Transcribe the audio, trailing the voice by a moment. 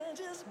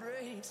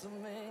makes a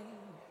man.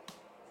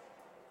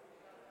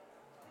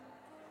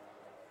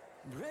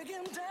 Break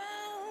him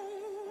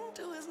down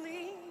to his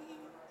knees.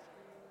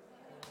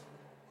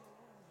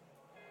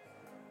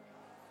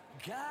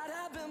 God,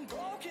 I've been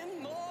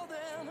broken more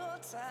than a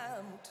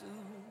time or two.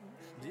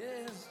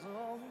 Yes,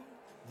 Lord.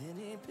 Then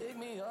he picked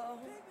me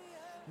up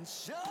and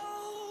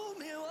showed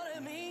me what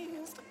it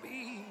means to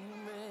be a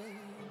man.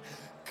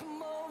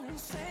 Come on and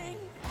sing.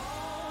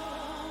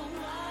 All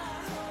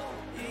my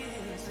hope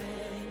is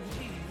in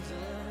Jesus.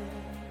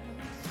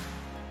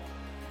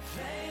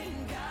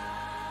 Thank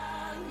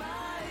God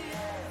my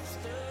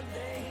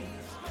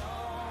yesterday's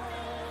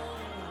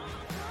gone.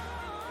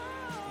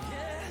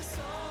 Yes,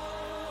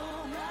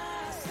 all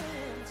my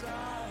sins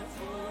are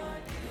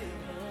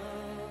forgiven.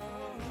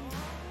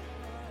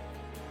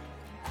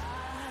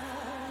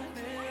 I've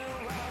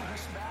been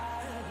washed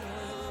by the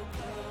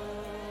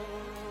blood.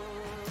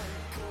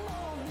 Come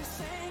on and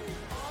sing.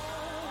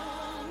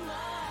 All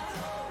my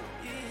hope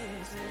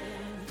is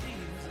in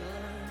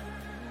Jesus.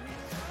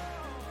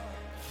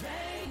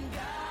 Thank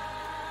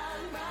God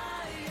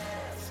my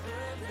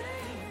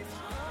yesterday's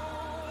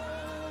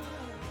gone.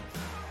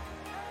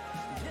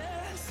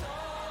 Yes,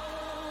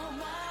 all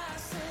my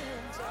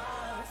sins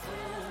are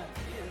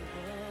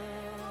forgiven.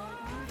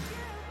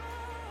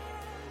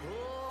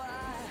 Oh,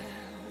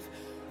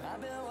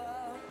 I've been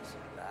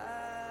washed by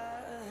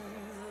the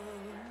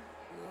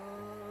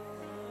blood.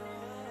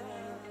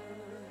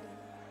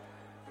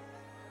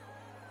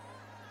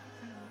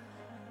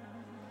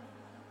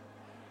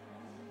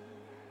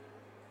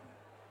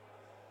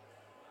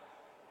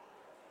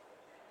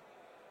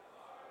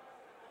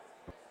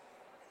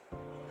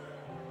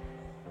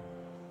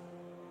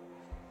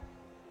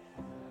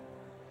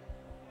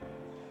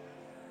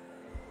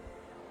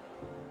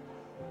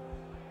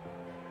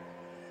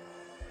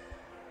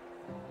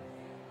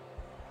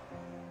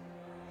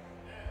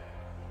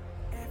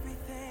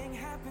 Everything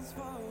happens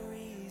for a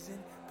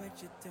reason,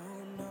 but you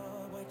don't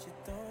know what you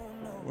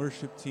don't know.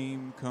 Worship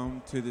team,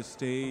 come to the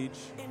stage.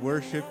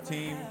 Worship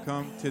team,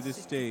 come to the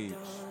stage.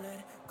 Don't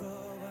let go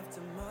of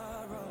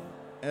tomorrow.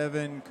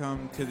 Evan,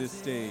 come to the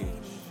stage.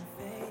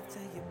 Faith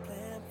till your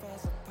plan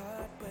falls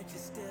apart, but you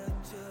still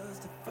choose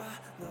to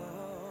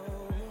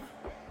follow.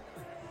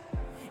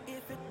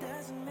 If it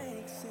doesn't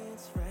make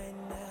sense right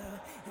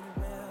now, and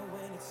well,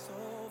 when it's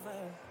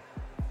over,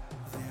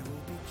 there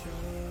will be joy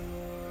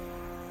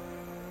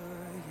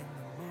in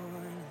the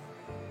morning.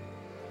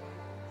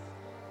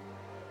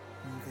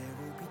 There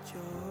will be joy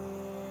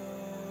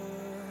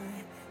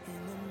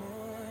in the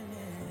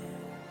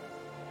morning.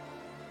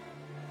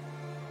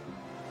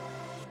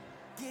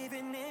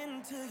 Giving in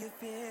to your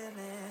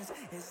feelings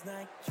is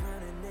like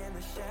drowning in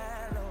the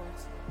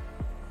shallows.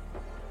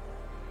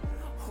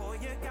 Oh,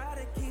 you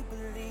gotta keep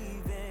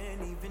believing,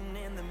 even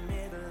in the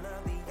middle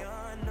of the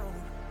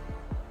unknown.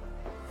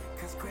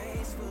 Cause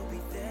grace will be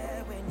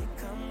there when you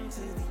come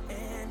to the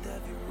end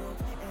of your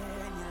rope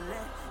and you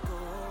let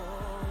go.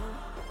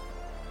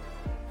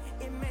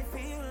 It may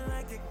feel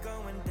like you're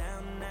going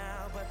down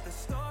now, but the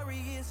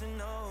story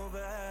isn't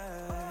over.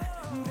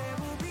 There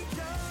will be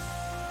joy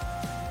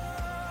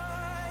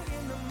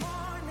in the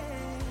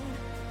morning.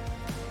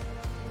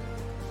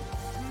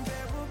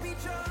 There will be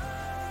joy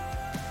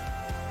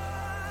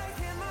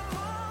in the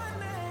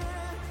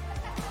morning.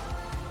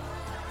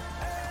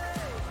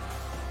 Hey.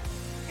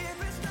 If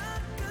it's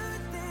not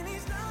good, then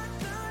he's not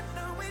done.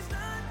 No, he's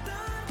not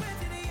done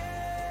with it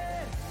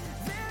yet.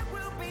 There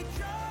will be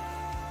joy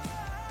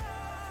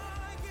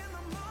in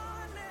the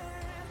morning.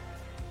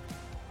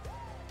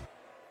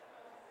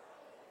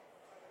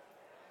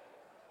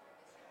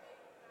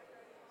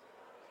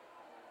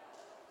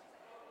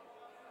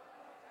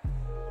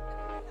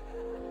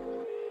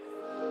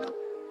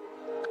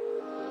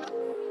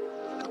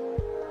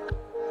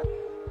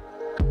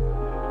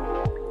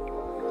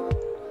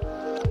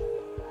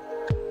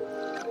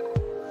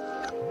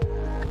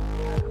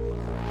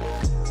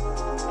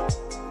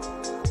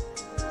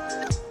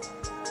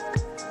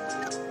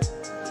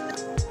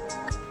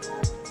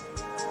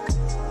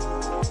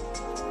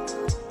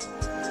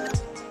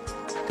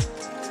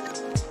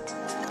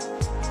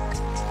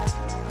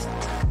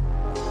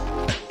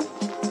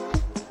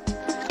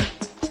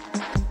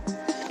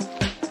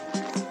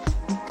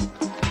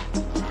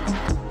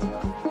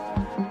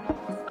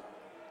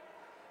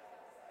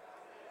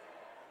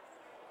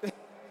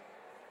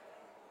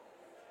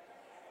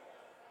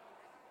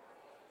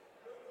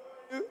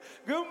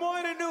 Good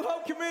morning, New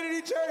Hope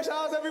Community Church.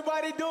 How's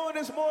everybody doing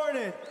this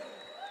morning?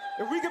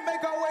 If we can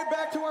make our way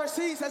back to our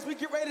seats as we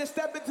get ready to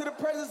step into the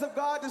presence of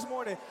God this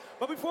morning.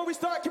 But before we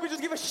start, can we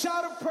just give a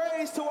shout of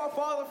praise to our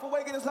Father for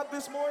waking us up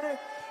this morning?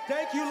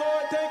 Thank you,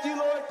 Lord. Thank you,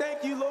 Lord.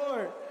 Thank you,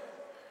 Lord.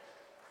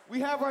 We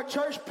have our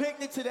church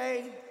picnic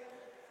today,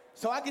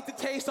 so I get to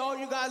taste all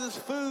you guys'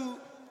 food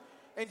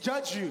and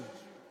judge you.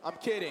 I'm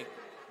kidding.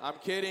 I'm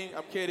kidding.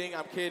 I'm kidding.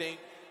 I'm kidding.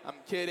 I'm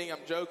kidding.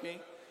 I'm joking.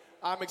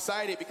 I'm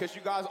excited because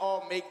you guys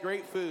all make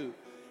great food.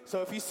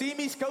 So if you see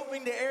me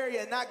scoping the area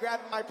and not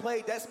grabbing my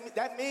plate,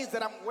 that means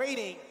that I'm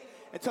waiting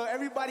until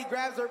everybody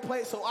grabs their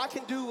plate so I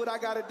can do what I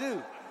gotta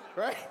do.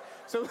 right?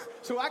 So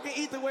I can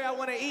eat the way I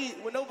want to eat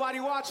with nobody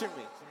watching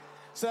me.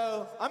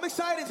 So I'm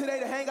excited today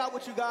to hang out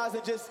with you guys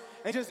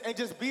and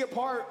just be a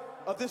part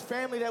of this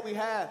family that we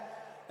have.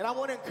 And I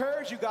want to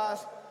encourage you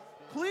guys,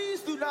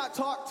 please do not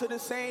talk to the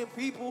same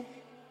people.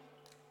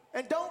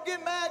 And don't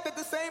get mad that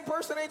the same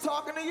person ain't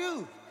talking to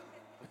you,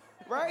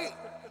 right?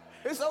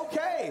 It's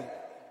okay.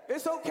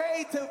 It's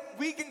okay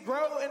we can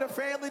grow in a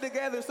family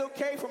together. It's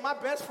okay for my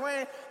best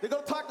friend to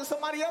go talk to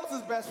somebody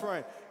else's best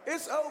friend.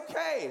 It's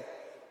okay,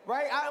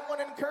 right? I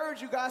want to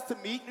encourage you guys to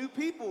meet new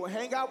people and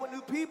hang out with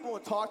new people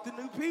and talk to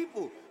new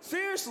people.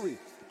 Seriously,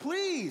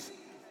 please.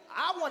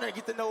 I want to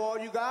get to know all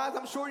you guys.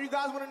 I'm sure you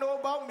guys want to know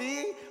about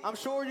me. I'm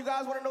sure you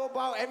guys want to know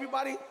about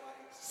everybody.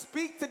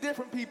 Speak to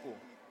different people.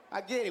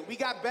 I get it. We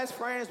got best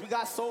friends. We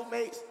got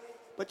soulmates.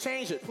 But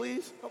change it,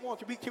 please. Come on.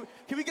 Can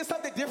we get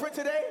something different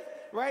today?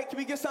 Right? Can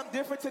we get something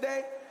different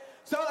today?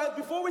 So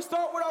before we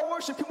start with our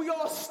worship, can we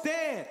all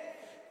stand?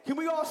 Can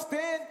we all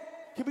stand?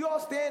 Can we all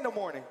stand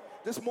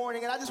this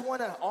morning? And I just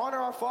want to honor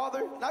our Father.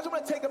 And I just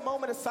want to take a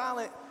moment of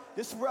silence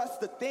just for us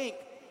to think.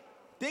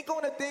 Think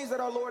on the things that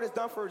our Lord has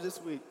done for us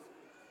this week.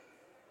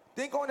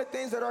 Think on the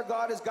things that our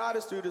God has got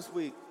us through this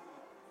week.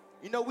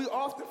 You know, we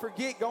often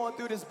forget going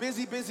through this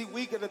busy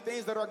week of the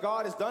things that our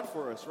God has done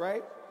for us,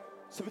 right?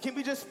 So can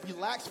we just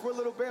relax for a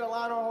little bit,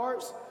 align our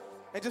hearts,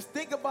 and just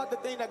think about the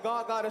thing that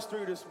God got us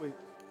through this week.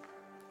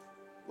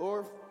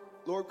 Lord,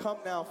 come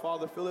now,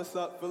 Father. Fill us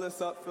up, fill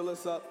us up, fill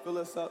us up, fill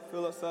us up,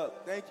 fill us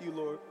up. Thank you,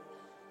 Lord.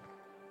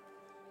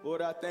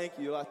 Lord, I thank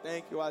you. I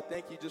thank you. I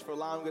thank you just for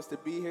allowing us to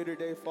be here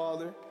today,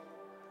 Father.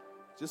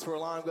 Just for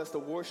allowing us to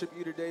worship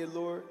you today,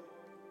 Lord.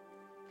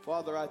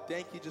 Father, I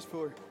thank you just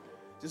for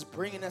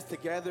bringing us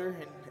together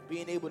and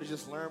being able to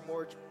just learn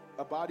more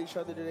about each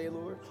other today,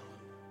 Lord.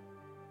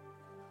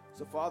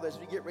 So, Father, as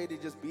we get ready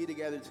to just be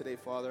together today,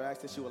 Father, I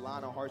ask that you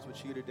align our hearts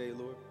with you today,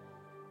 Lord,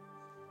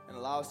 and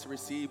allow us to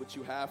receive what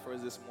you have for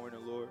us this morning,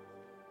 Lord.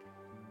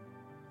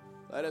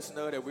 Let us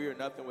know that we are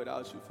nothing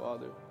without you,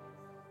 Father.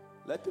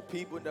 Let the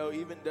people know,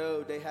 even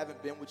though they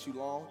haven't been with you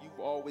long, you've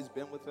always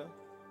been with them.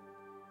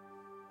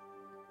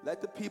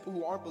 Let the people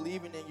who aren't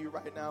believing in you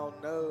right now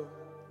know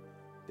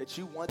that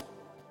you want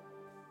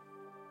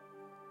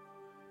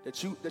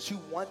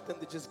them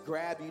to just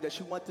grab you, that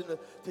you want them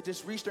to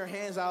just reach their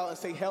hands out and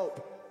say,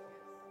 help.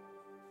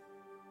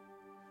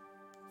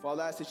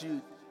 Father, I ask that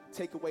you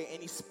take away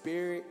any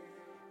spirit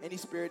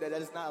that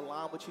does not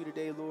align with you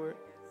today, Lord,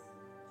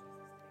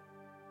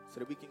 so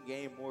that we can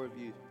gain more of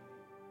you.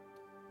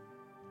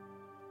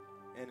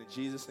 And in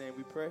Jesus' name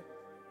we pray.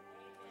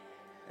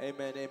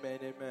 Amen, amen,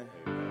 amen.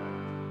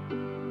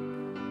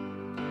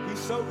 He's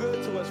so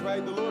good to us,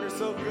 right? The Lord is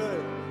so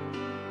good.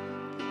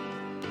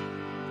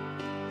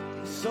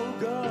 So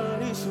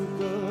good, he's so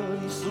good,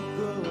 he's so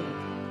good.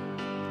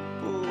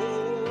 Oh.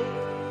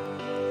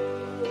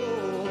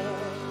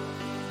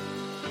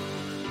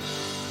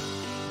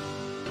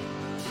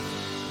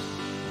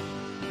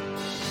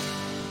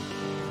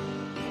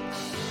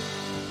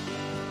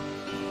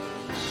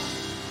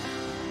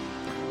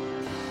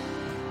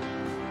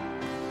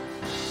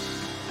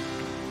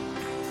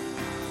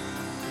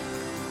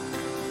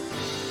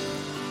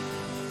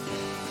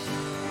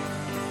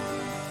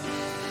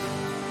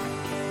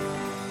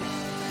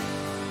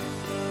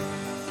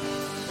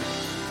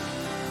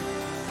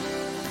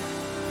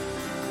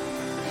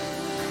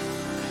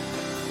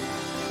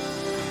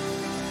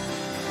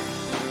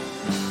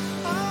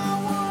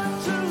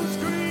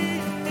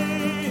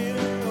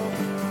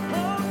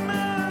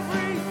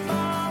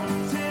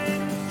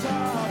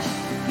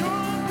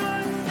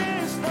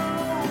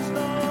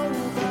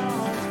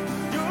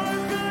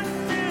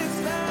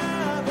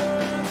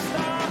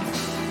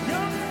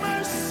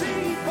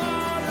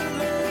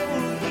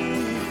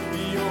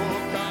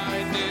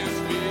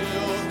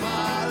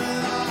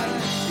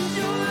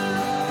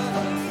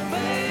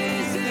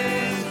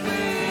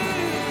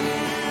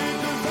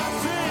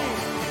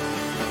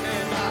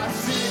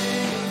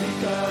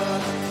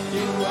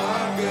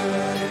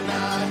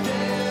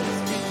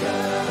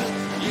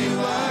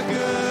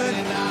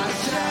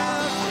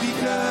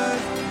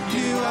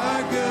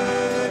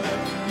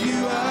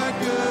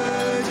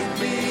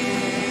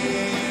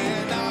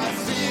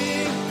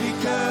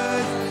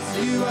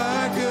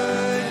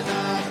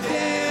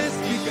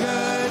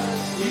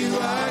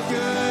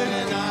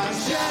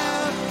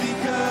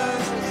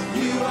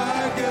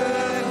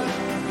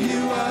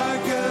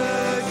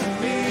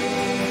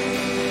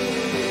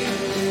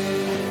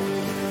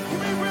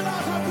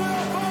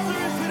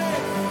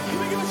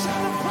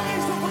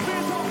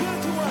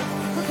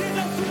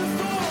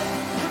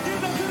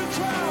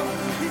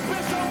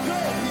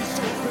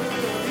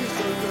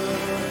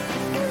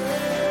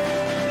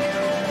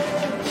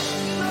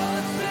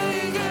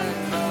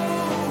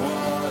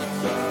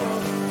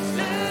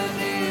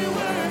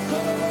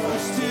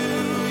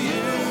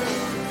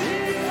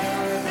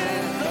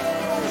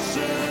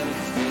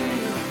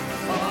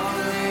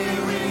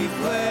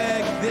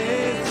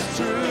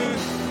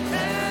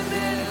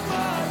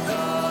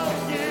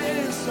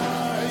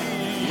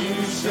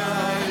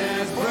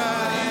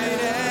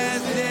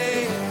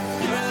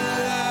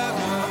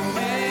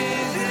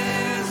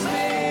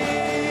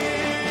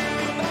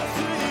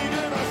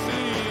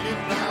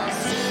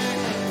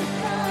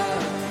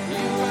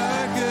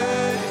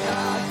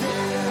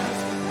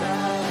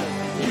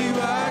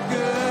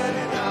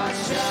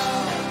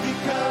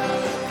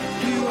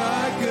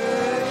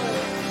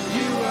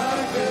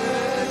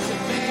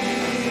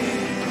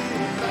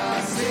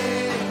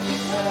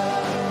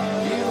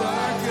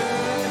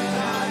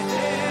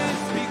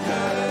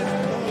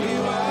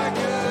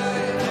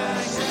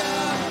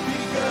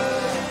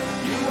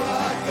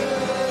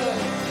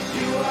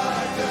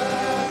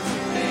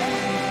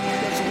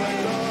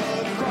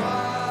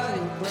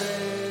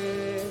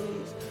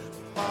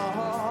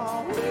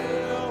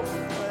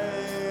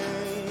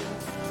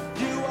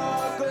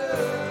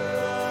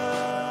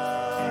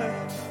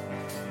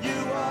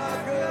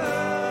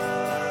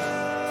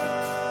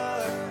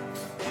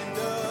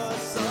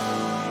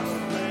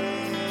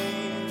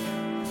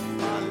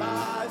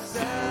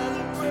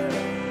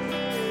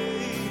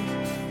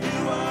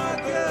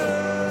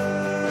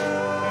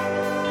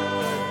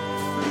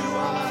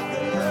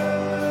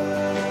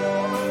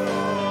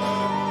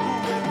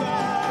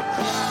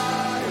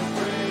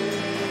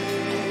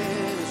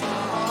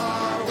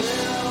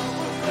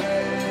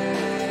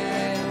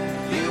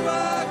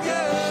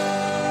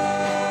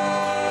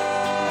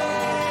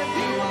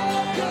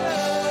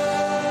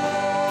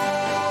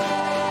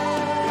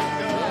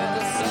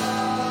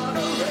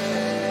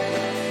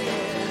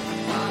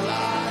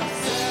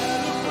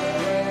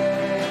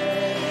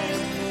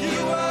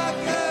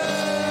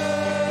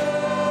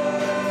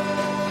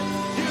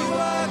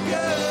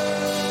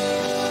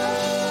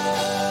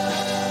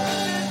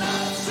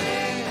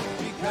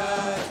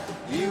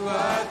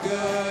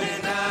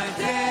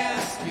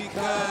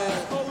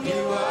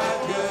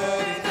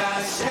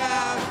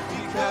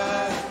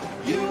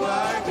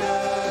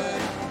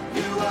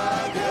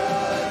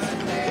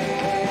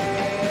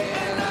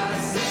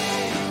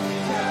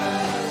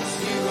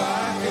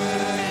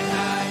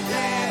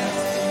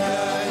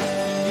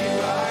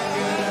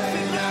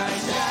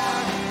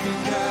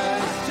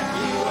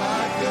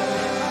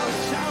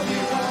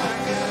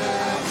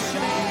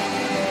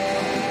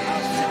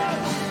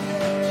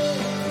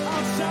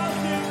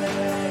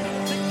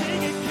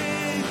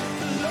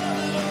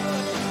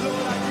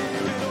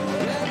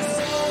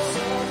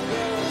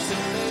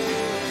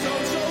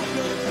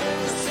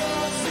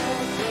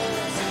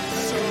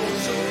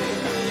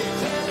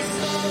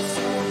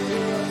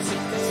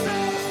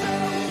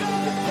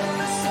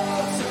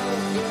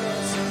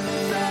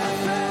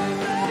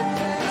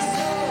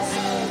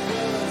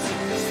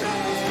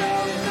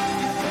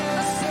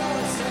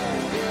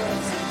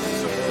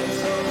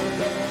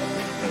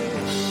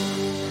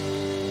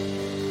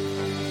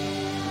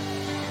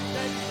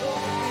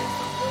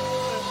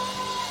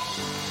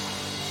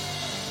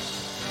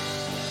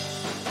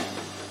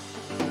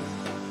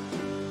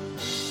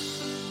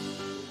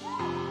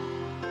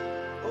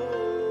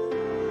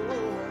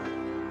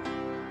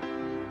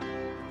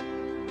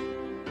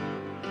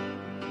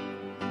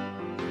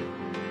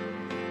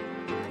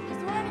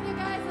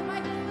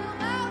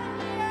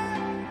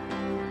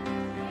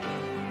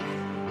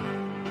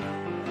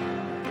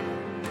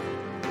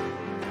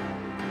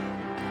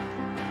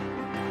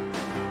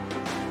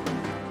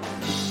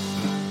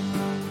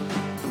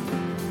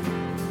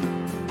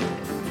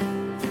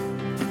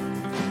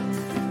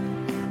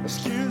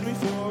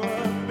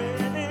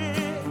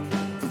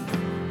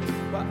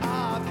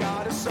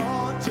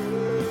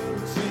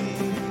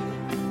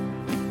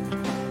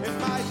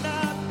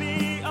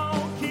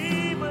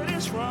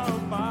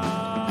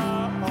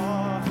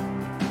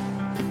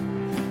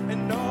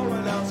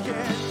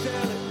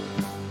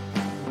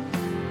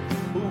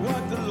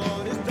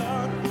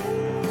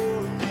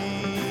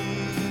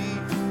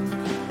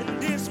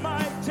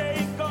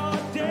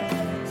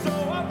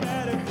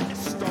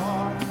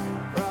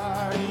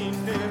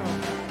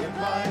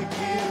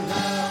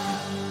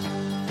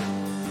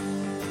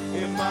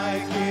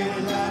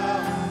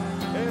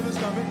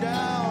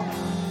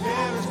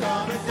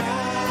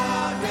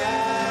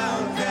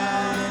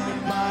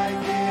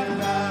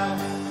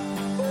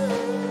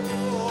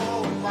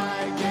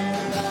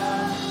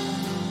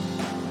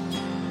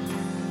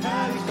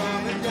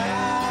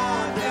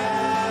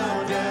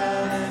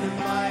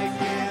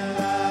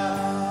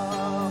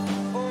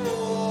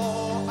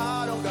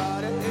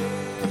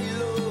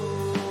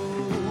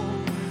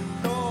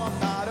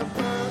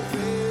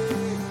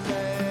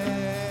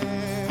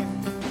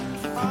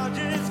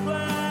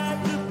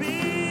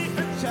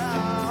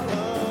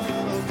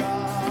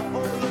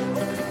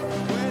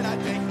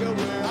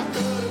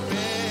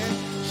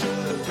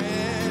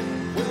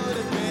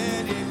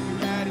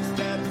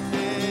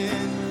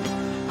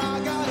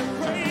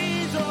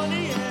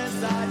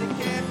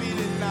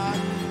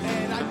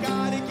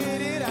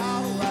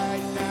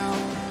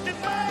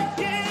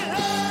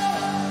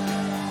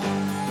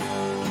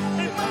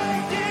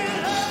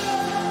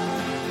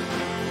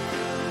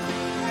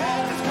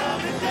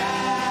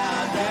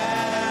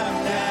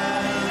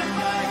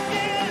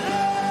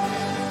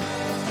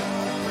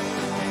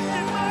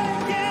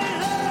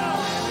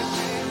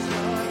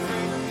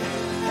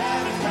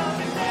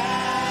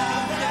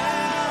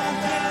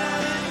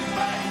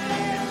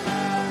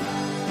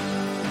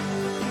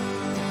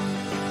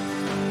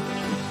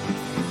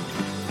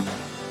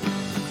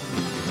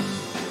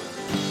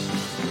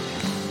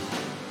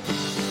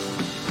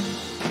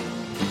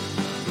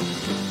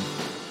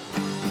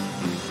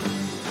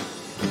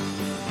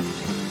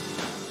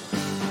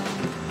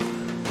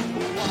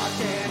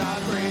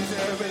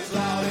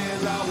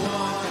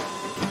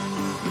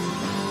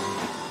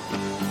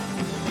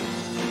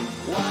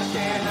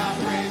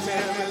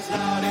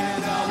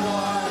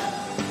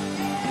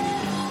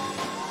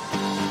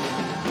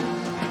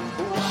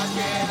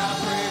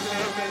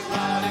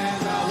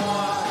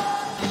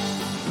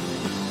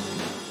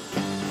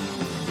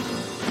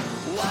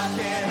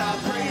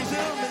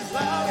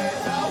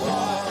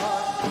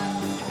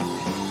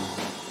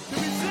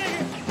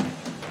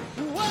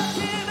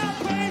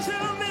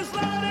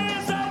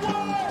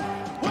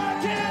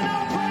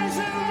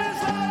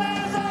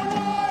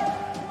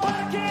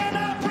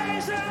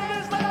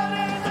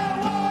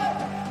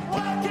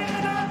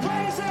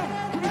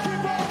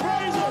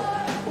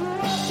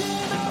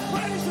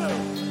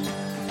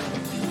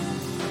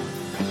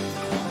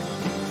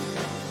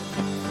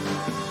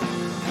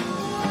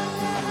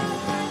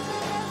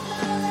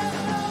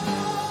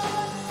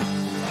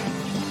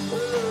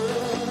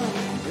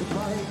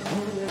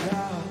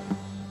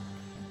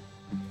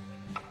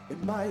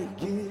 might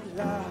get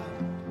loud.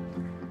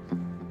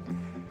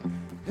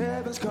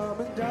 Heaven's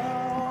coming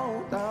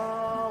down,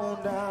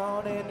 down,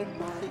 down, and it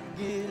might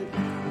get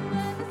loud.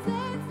 When the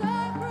saints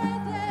are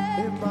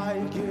praising, It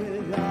might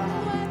get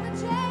loud. when the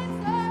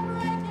chains are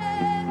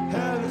breaking,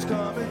 Heaven's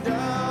coming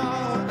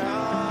down,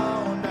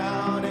 down,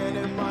 down, and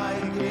it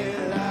might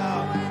get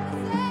loud. when the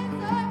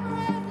saints are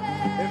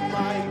praising, It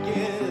might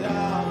get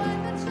loud. when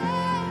the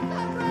chains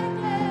are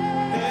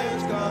breaking,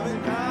 Heaven's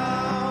coming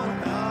down,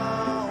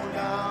 down,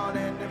 down,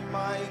 and it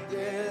might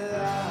get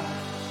loud.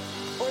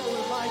 Oh,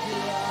 it might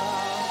get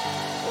loud.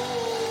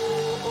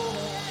 Oh,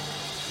 oh.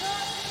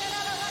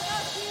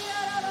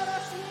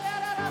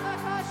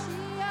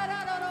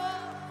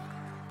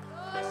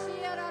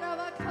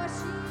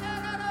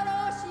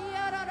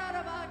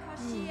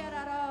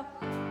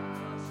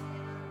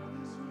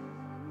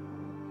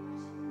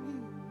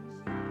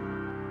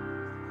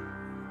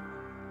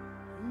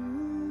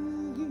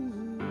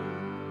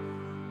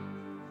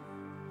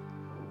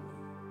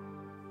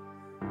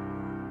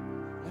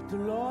 Let the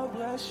Lord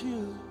bless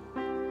you.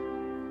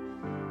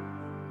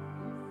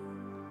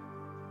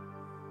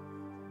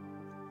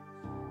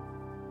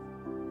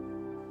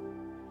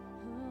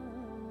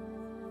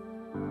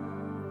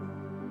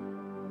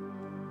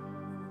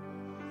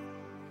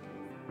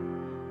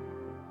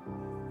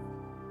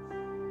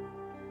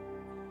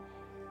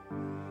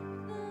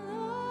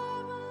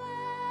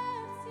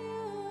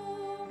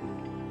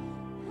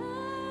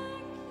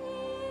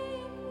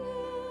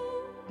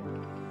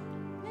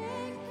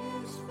 Make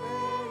his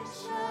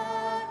face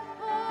shine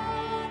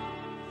on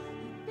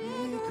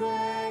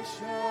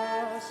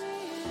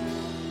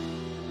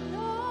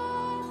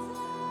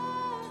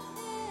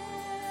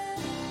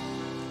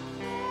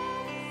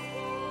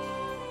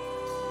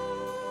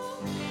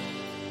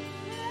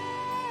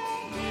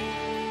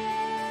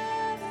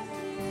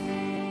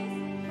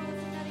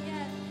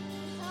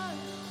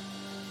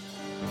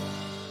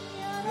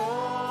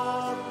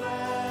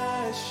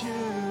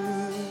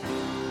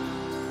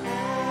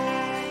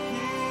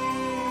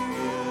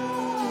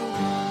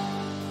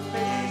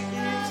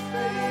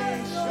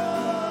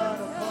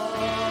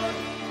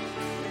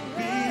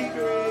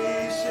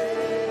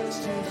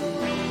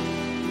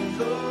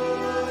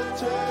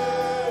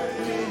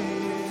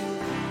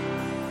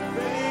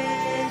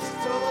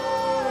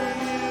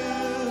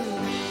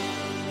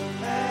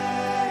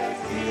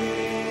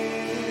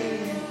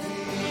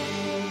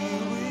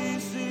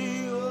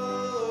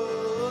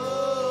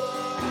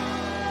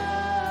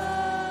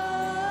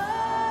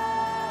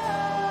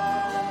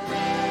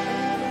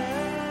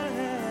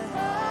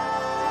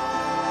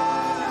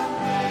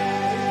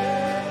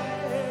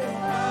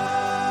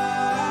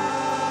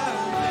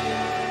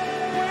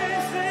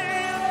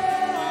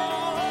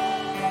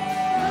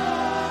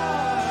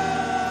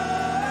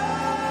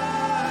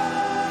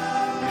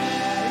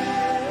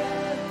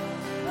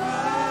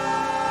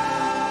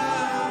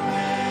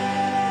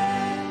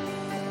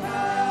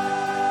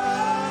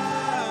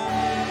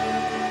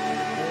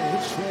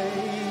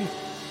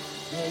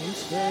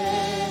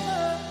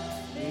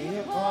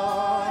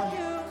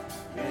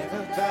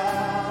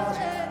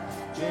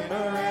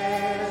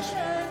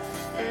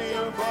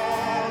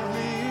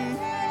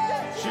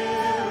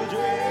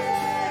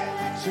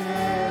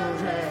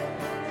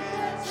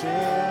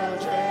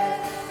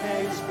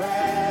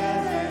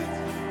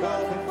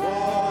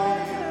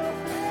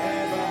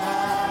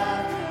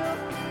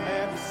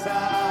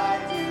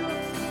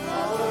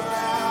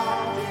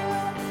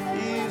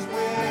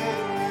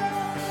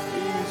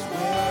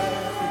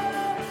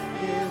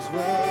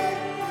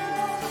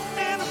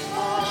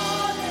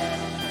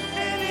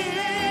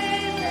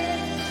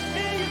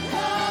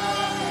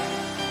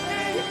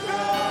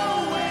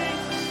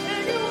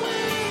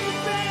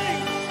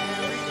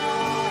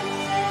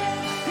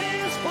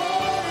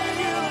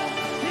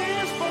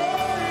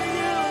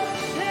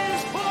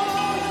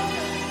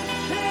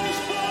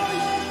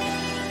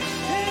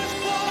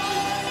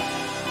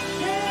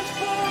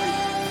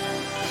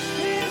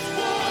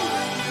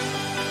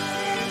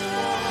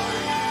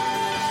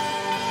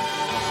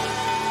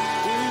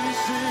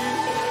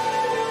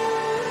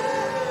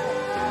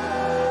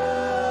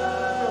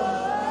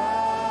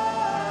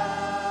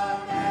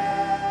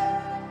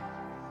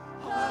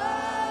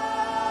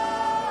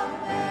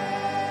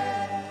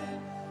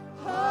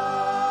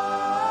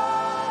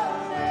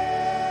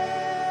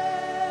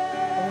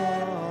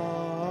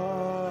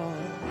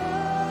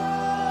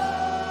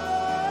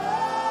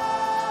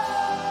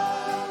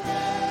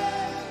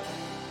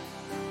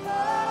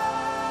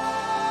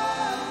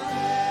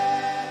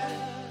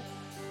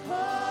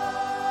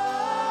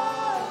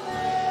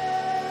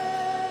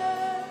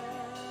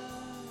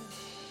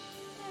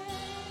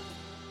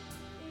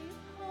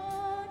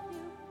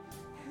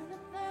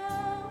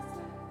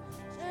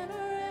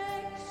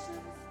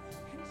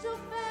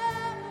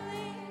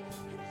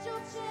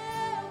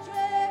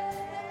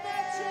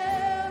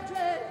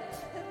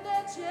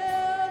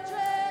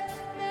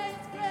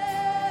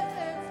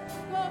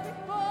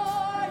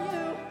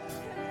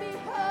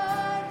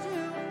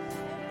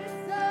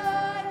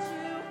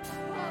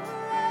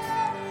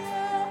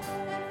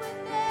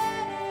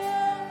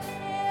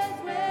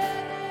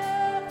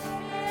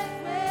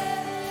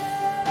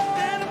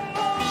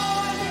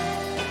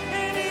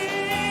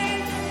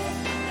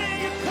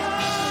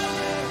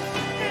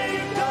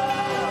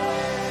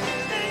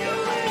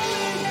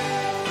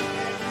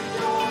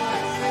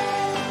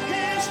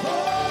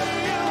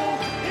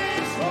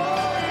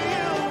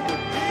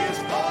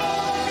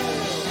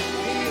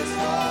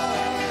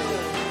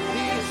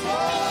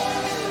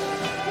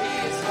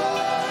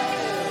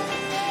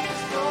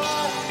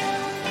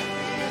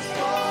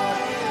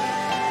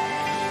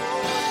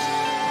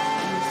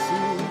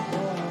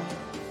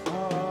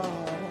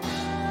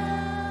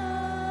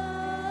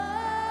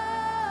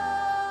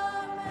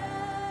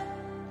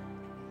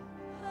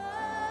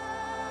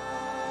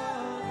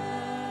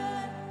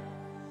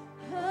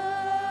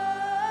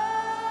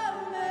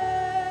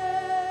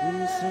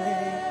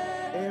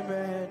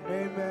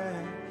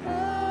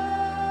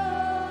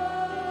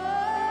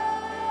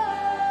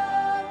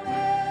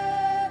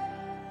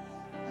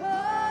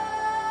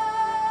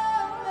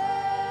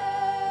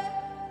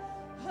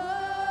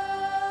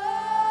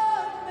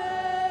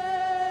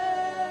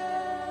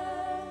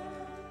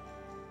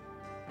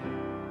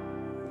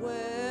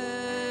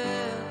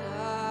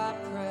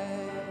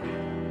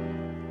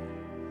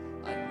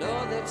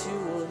that you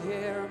will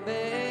hear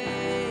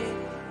me,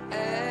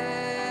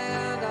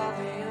 and I'll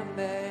be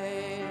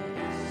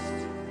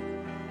amazed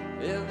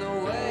in the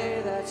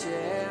way that you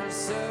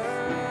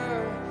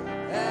answer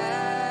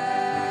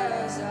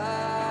as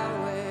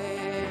I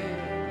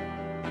wait.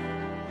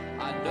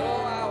 I know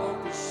I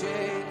won't be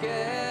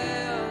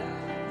shaken.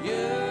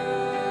 You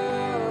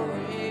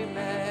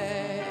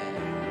remain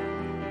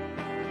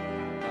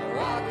a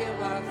rock in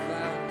my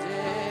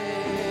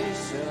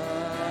foundation,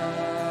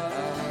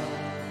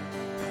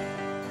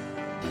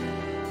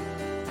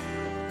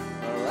 a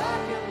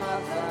rock in my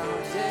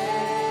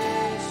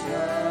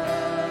foundation.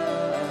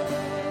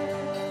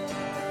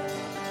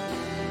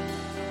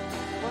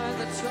 When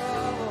the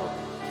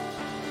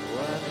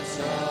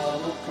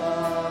trouble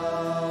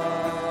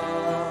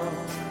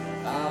comes,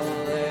 I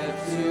will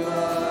lift you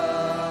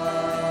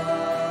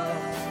up.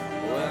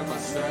 When my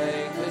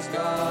strength is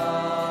gone,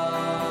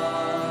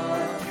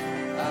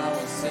 I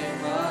will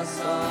sing my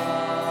song.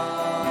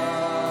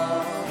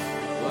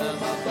 When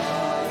my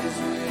body's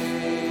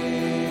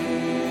weak,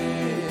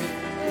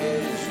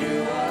 it is you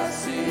I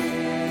see.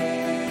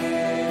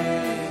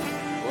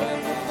 When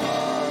my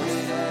heart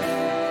is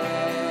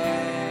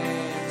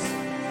aches,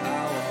 I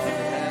won't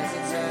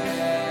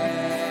hesitate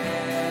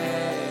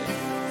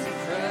to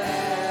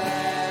pray.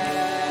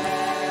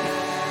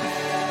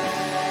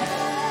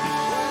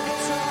 When the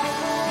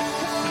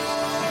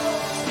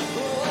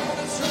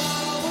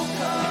trouble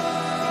comes,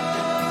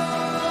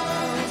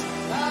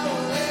 I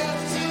will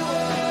lift you up.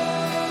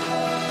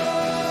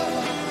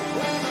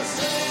 When my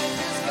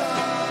strength is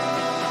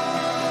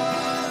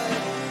gone,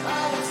 I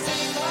will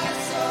sing my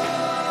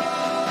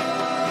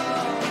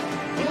song.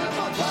 When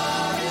my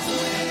body's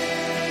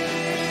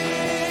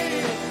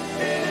weak,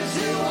 it is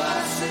you I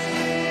see.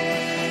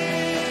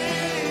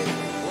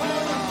 When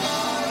my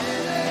heart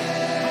is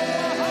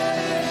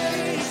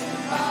aches,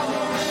 I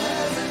won't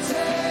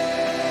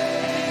hesitate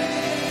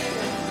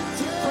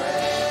to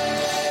pray.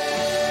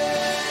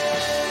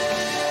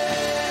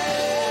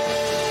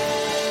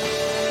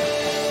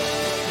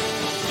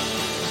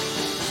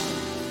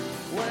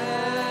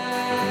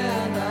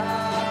 When I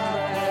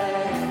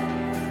pray,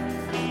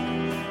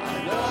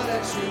 I know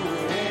that you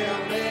will hear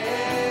me,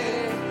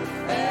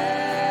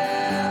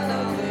 and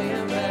I'll be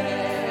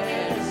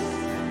amazed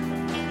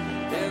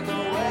in the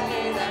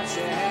way that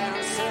you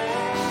answer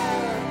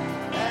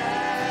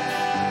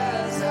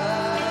as I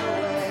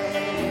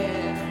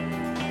wait.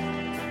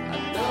 I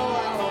know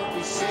I won't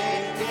be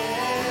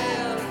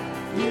shaken.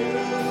 You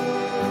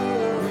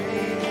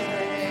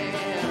remain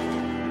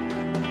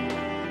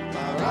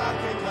my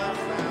rock and my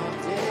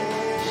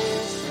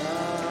foundation,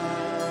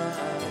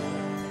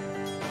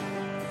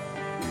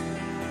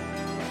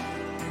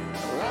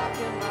 rock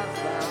and my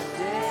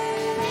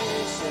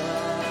foundation.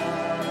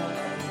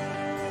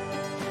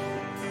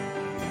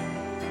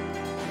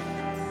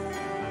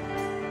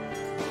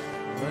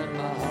 When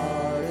my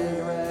heart is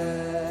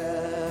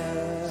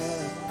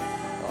rest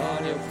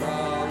on your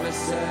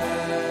promises,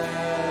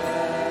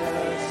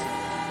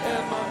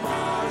 and my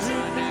mind's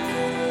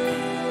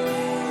renewed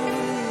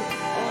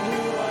on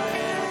who I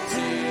am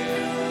to you.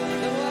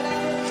 And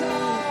whatever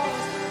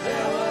comes,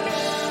 and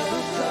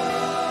whatever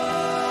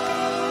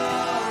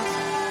comes,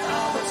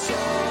 I'm a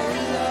strong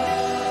in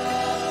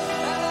love.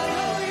 And I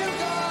know you,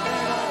 God.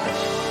 And I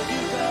know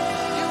you,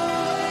 God. You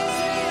will raise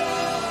me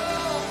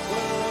up.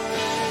 Will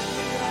raise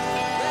me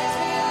up. Raise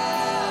me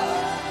up.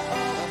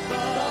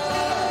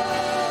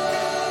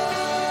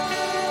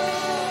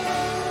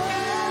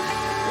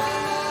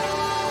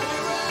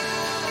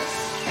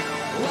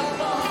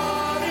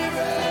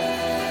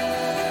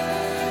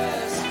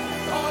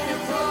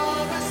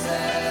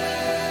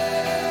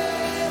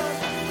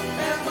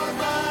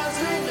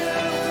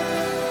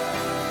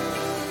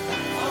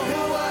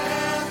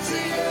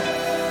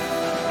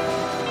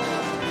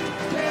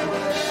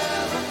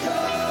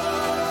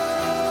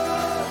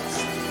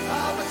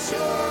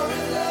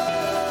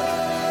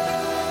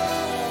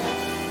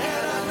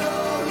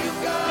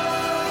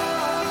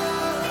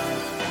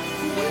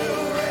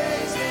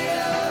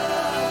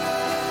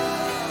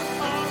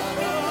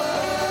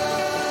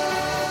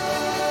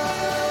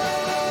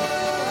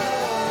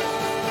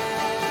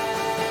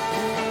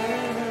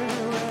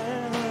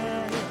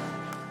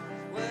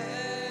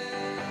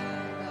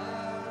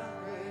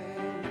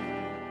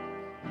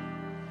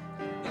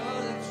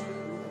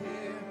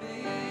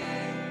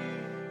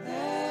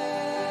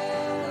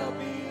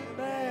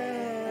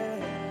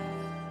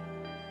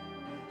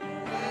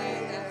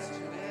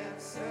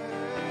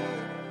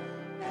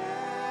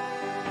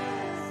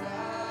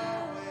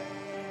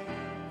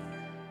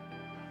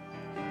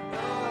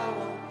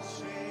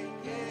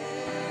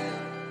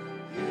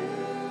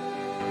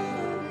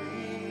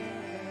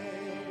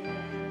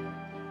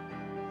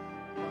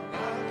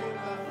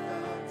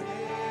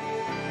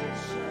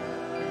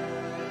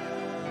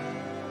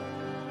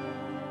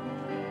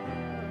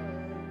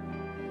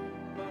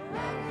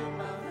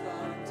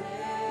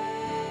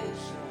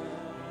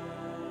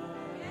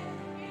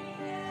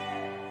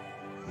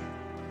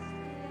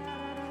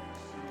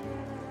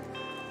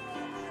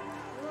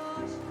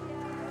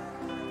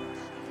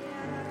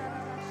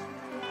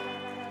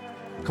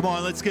 Come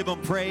on, let's give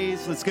him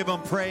praise. Let's give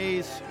him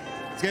praise.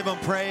 Let's give him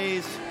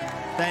praise.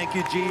 Thank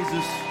you,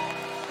 Jesus.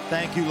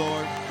 Thank you,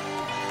 Lord.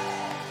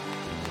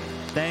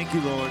 Thank you,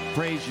 Lord.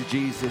 Praise you,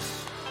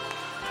 Jesus.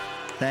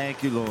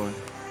 Thank you, Lord.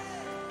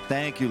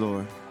 Thank you,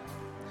 Lord.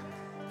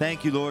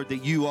 Thank you, Lord,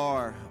 that you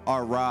are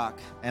our rock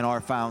and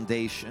our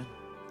foundation.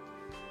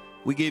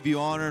 We give you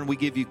honor and we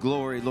give you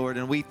glory, Lord,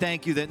 and we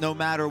thank you that no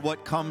matter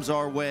what comes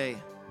our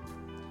way,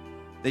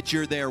 that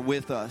you're there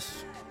with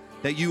us,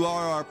 that you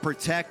are our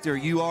protector,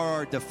 you are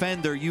our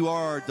defender, you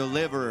are our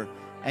deliverer,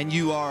 and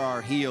you are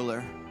our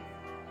healer.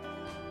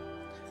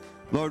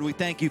 Lord, we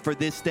thank you for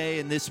this day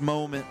and this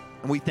moment,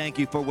 and we thank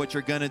you for what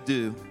you're going to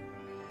do.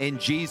 In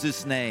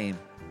Jesus' name,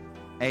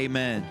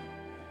 amen.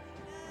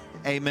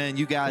 Amen.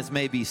 You guys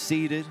may be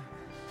seated.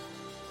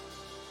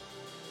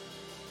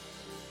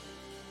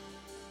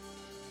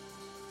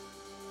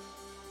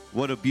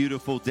 What a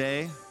beautiful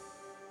day.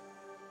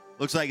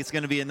 Looks like it's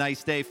going to be a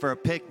nice day for a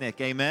picnic.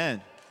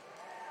 Amen.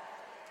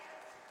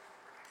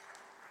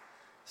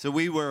 So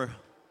we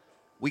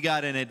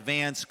got an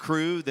advanced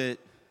crew that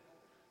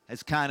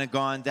has kind of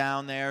gone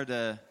down there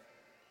to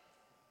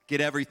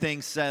get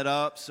everything set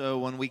up. So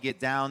when we get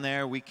down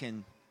there, we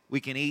can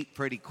eat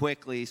pretty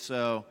quickly.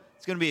 So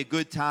it's going to be a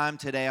good time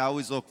today. I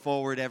always look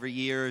forward every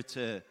year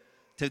to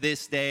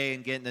this day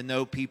and getting to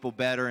know people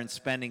better and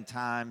spending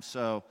time.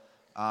 So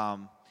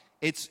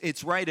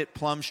it's right at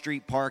Plum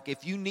Street Park.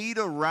 If you need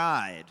a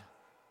ride,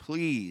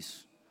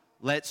 please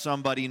let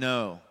somebody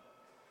know.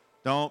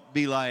 Don't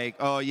be like,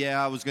 oh,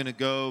 yeah, I was going to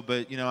go,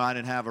 but, I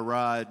didn't have a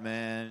ride,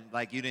 man.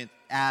 Like, you didn't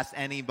ask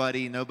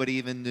anybody. Nobody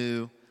even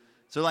knew.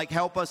 So,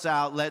 help us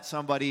out. Let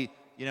somebody,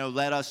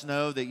 let us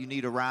know that you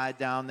need a ride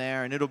down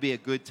there, and it'll be a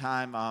good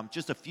time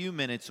just a few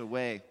minutes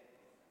away.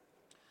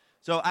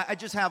 So, I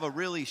just have a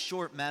really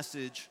short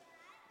message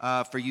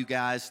for you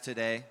guys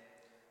today.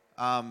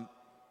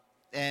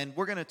 And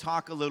we're going to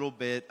talk a little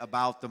bit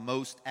about the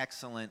most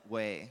excellent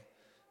way.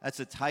 That's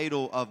the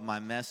title of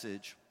my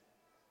message.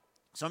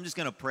 So I'm just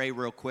going to pray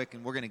real quick,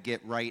 and we're going to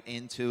get right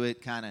into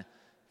it, kind of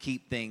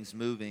keep things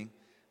moving.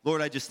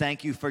 Lord, I just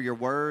thank you for your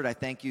word. I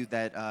thank you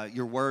that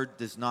your word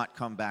does not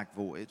come back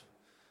void,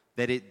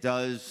 that it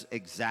does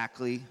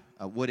exactly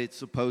what it's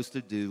supposed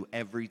to do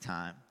every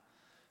time.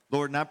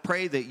 Lord, and I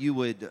pray that you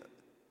would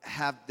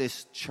have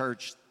this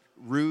church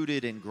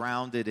rooted and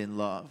grounded in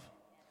love.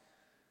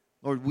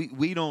 Lord,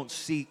 we don't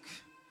seek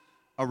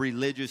a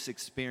religious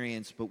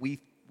experience, but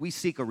we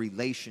seek a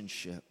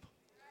relationship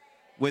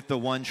with the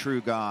one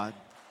true God.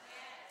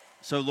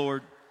 So,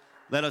 Lord,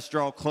 let us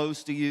draw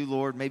close to you,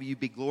 Lord. Maybe you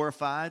be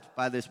glorified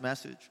by this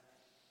message,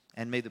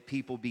 and may the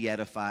people be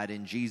edified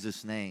in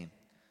Jesus' name.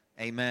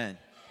 Amen.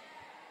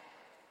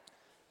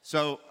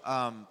 So,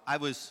 I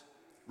was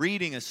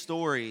reading a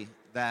story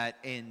that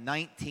in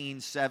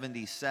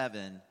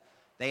 1977,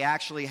 they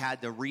actually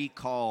had to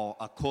recall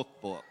a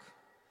cookbook.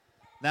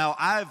 Now,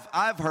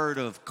 I've heard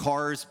of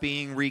cars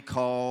being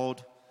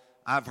recalled.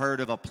 I've heard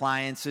of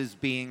appliances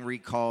being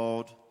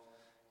recalled.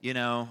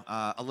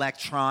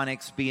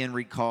 Electronics being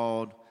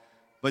recalled.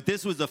 But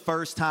this was the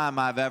first time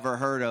I've ever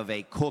heard of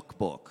a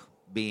cookbook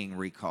being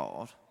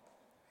recalled.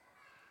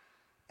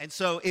 And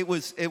so it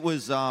was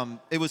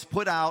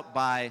put out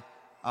by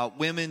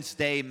Women's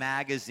Day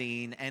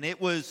magazine, and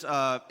it was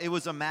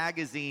a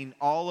magazine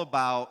all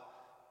about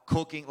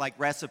cooking, like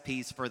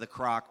recipes for the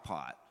crock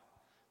pot,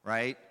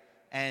 right?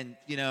 And,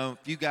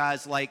 if you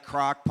guys like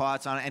crock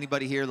pots,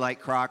 anybody here like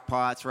crock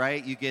pots,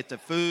 right? You get the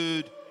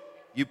food,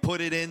 you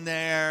put it in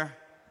there,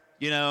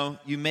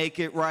 you make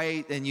it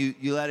right, and you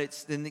let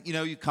it, and,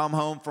 you come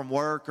home from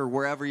work or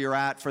wherever you're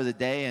at for the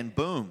day, and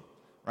boom,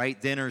 right?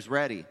 Dinner's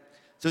ready.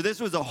 So this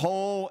was a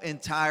whole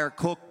entire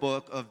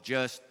cookbook of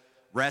just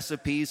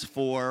recipes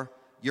for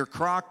your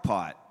crock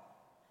pot.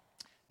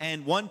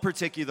 And one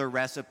particular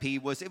recipe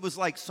was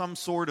like some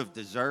sort of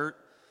dessert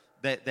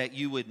that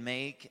you would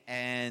make,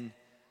 and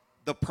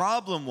the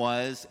problem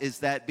is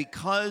that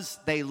because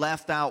they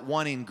left out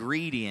one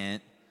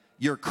ingredient,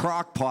 your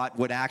crock pot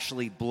would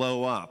actually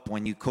blow up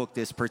when you cook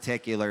this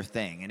particular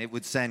thing, and it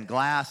would send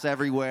glass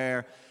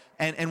everywhere.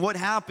 And what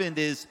happened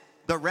is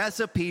the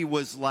recipe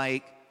was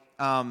like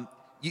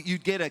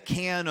you'd get a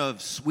can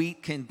of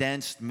sweet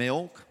condensed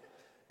milk,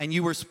 and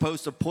you were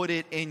supposed to put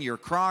it in your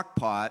crock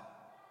pot,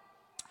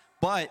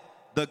 but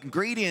the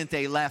ingredient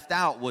they left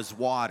out was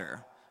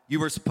water. You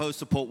were supposed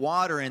to put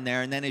water in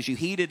there, and then as you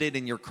heated it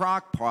in your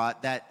crock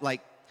pot, that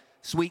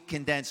sweet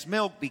condensed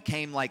milk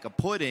became like a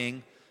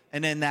pudding,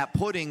 and then that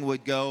pudding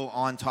would go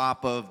on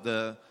top of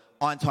the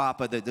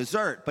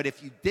dessert. But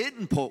if you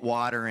didn't put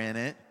water in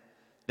it,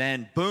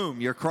 then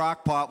boom, your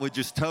crock pot would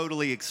just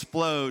totally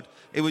explode.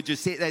 It would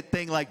just, that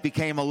thing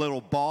became a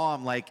little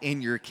bomb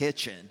in your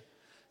kitchen.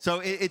 So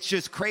it's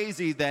just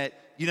crazy that,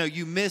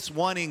 you miss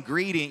one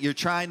ingredient. You're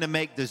trying to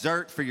make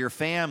dessert for your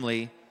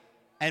family,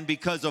 and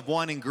because of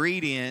one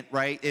ingredient,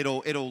 right,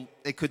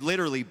 it could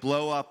literally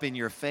blow up in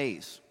your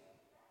face.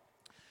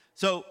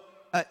 So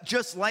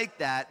just like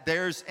that,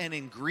 there's an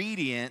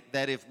ingredient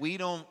that if we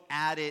don't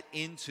add it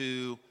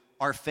into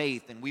our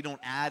faith and we don't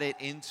add it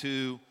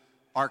into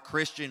our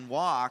Christian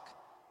walk,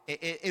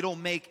 it'll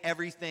make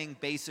everything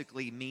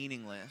basically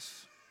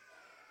meaningless.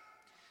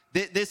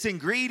 This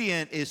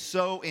ingredient is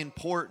so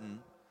important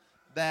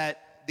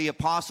that the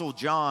Apostle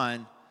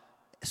John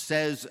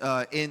says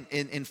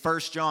in 1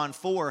 John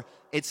 4,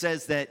 it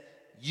says that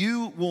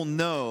you will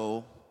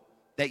know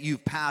that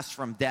you've passed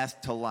from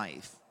death to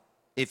life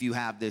if you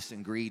have this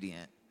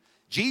ingredient.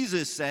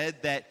 Jesus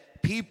said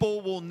that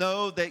people will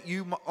know that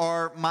you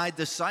are my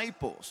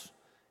disciples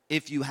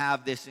if you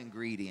have this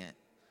ingredient.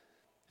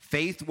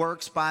 Faith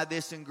works by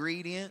this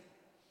ingredient.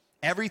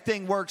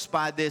 Everything works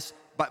by this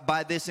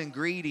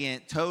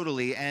ingredient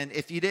totally. And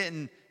if you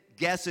didn't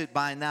guess it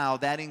by now,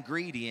 that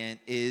ingredient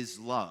is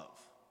love.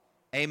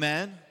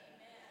 Amen?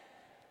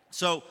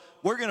 So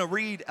we're going to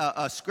read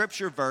a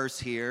scripture verse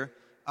here.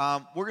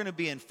 We're going to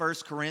be in 1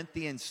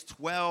 Corinthians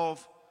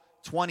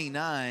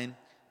 12:29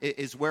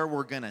 is where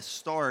we're going to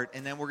start.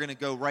 And then we're going to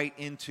go right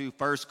into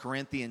 1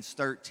 Corinthians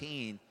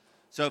 13.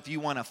 So if you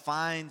want to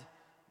find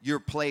your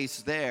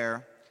place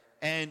there.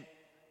 And,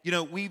 you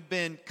know, we've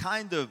been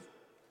kind of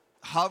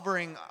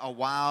hovering a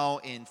while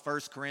in 1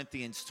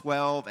 Corinthians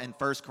 12 and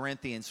 1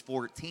 Corinthians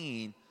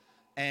 14.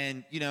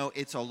 And, you know,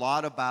 it's a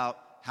lot about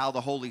how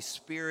the Holy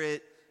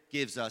Spirit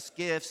gives us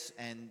gifts,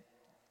 and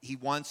he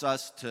wants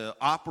us to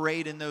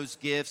operate in those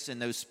gifts, and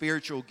those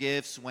spiritual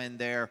gifts, when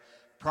they're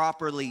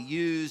properly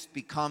used,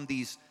 become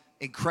these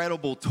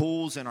incredible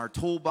tools in our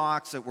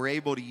toolbox that we're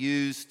able to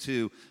use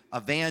to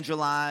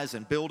evangelize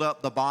and build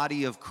up the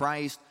body of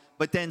Christ.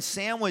 But then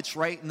sandwiched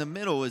right in the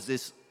middle is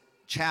this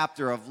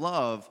chapter of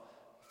love,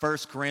 1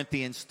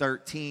 Corinthians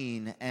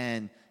 13,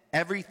 and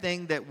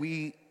everything that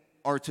we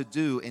are to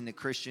do in the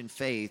Christian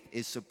faith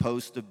is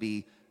supposed to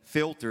be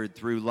filtered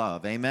through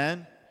love.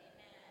 Amen?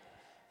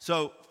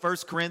 So 1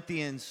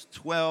 Corinthians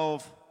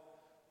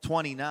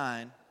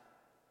 12:29,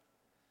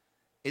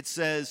 it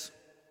says,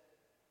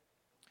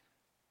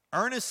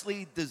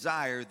 earnestly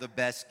desire the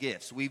best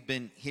gifts. We've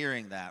been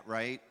hearing that,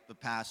 right, the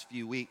past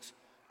few weeks.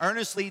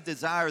 Earnestly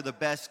desire the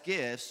best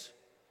gifts,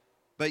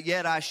 but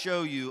yet I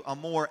show you a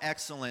more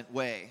excellent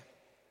way.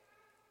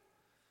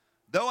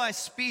 Though I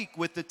speak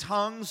with the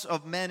tongues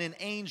of men and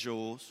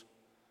angels,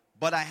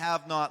 but I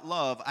have not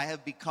love, I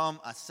have become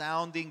a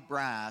sounding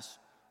brass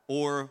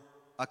or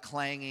a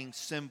clanging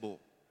cymbal.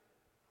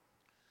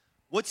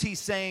 What's he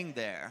saying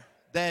there?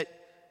 That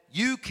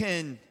you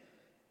can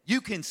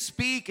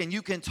speak and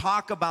you can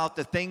talk about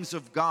the things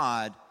of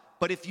God,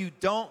 but if you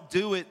don't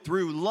do it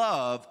through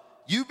love,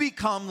 you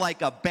become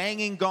like a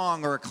banging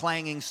gong or a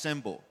clanging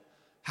cymbal.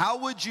 How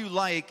would you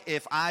like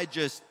if I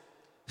just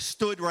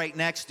stood right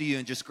next to you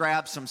and just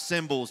grabbed some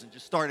cymbals and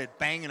just started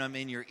banging them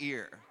in your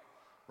ear,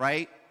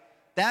 right?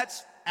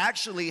 That's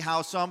actually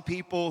how some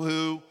people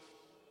who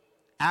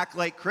act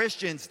like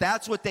Christians,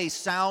 that's what they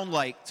sound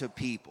like to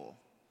people.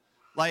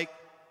 Like,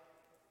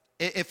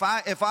 if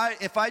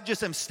I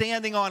just am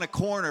standing on a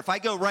corner, if I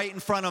go right in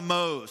front of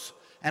Moe's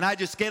and I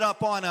just get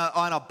up on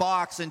a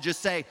box and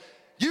just say,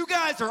 you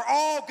guys are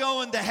all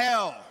going to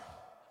hell,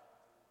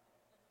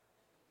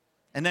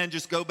 and then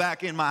just go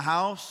back in my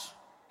house.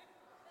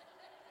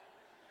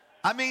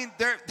 I mean,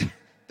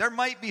 there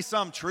might be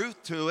some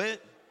truth to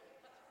it,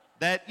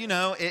 that, you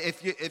know,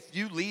 if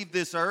you leave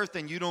this earth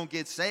and you don't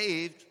get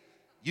saved,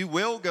 you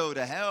will go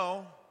to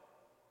hell.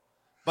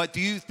 But do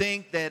you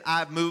think that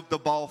I've moved the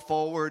ball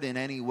forward in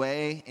any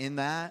way in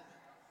that?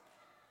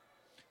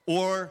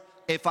 Or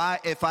if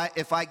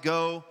I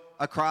go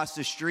across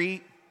the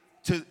street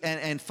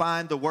and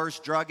find the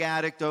worst drug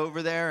addict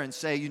over there and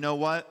say, you know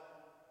what?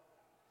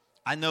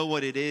 I know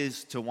what it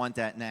is to want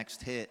that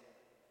next hit.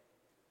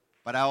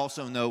 But I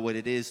also know what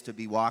it is to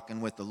be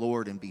walking with the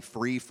Lord and be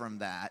free from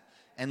that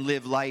and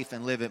live life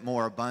and live it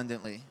more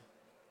abundantly.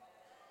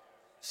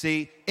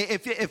 See,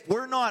 if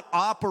we're not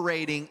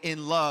operating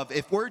in love,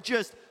 if we're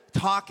just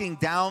talking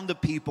down to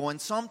people, and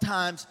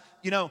sometimes,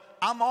 you know,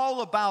 I'm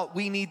all about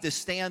we need to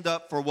stand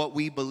up for what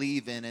we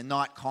believe in and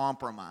not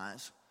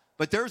compromise.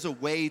 But there's a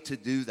way to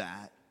do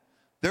that.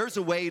 There's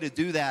a way to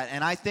do that.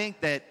 And I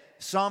think that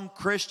some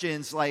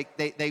Christians, like,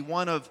 they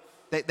want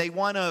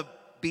to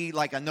be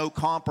like a no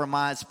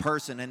compromise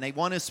person, and they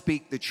want to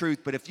speak the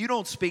truth. But if you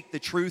don't speak the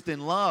truth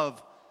in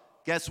love,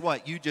 guess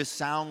what? You just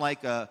sound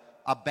like a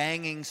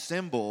banging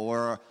cymbal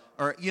or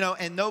you know,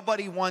 and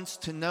nobody wants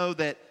to know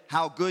that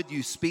how good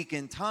you speak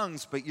in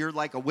tongues, but you're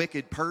like a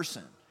wicked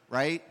person,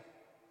 right?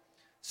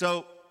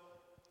 So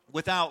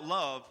without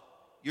love,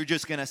 you're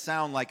just going to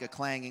sound like a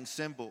clanging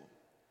cymbal.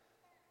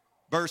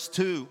 Verse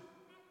 2,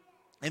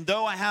 and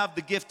though I have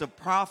the gift of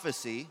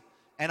prophecy,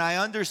 and I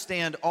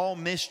understand all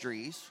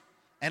mysteries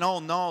and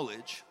all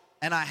knowledge,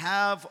 and I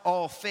have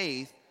all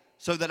faith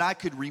so that I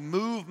could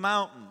remove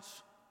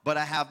mountains, but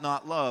I have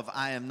not love,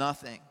 I am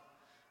nothing.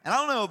 And I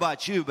don't know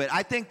about you, but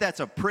I think that's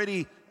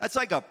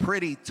like a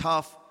pretty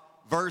tough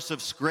verse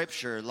of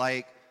scripture.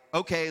 Like,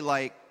 okay,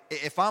 like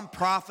if I'm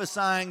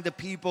prophesying to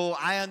people,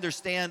 I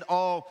understand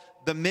all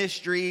the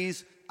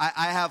mysteries,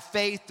 I have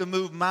faith to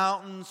move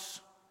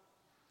mountains.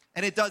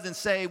 And it doesn't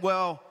say,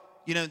 well,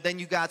 you know, then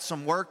you got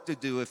some work to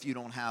do if you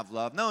don't have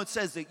love. No, it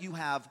says that you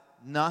have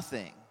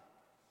nothing.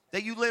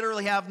 That you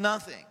literally have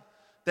nothing.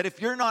 That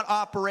if you're not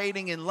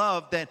operating in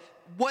love, then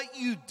what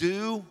you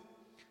do,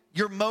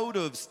 your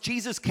motives,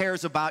 Jesus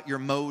cares about your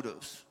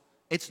motives.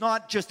 It's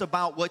not just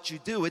about what you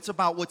do, it's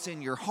about what's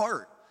in your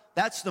heart.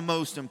 That's the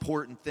most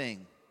important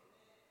thing.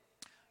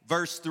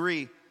 Verse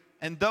 3,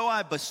 and though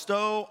I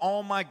bestow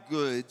all my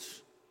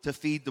goods to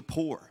feed the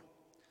poor,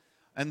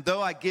 and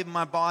though I give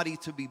my body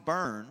to be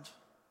burned,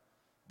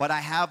 but I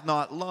have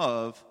not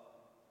love,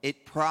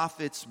 it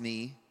profits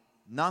me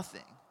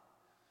nothing.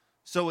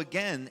 So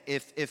again,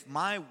 if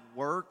my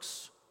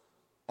works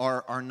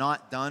are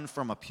not done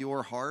from a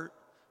pure heart,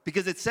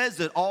 because it says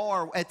that all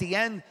our, at the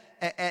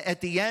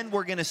end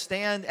we're going to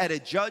stand at a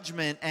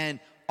judgment and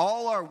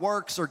all our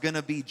works are going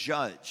to be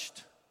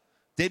judged.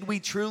 Did we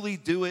truly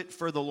do it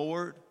for the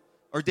Lord?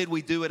 Or did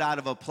we do it out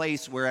of a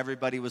place where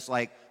everybody was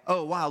like,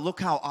 oh, wow, look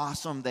how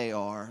awesome they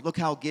are. Look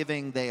how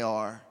giving they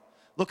are.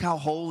 Look how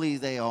holy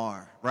they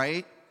are,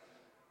 right?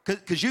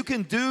 Because you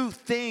can do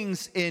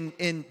things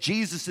in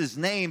Jesus'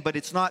 name, but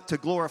it's not to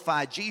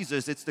glorify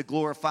Jesus, it's to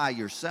glorify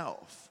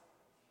yourself.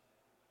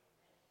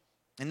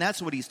 And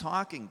that's what he's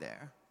talking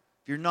there.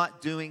 If you're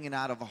not doing it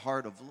out of a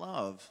heart of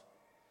love,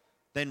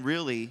 then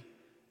really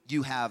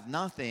you have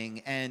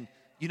nothing. And,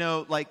 you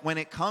know, like when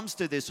it comes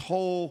to this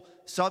whole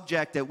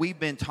subject that we've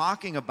been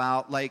talking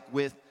about, like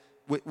with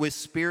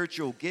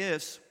spiritual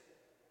gifts,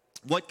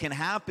 what can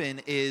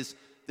happen is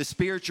the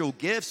spiritual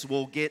gifts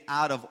will get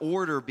out of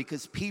order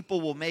because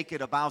people will make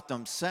it about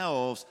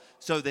themselves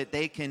so that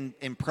they can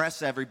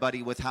impress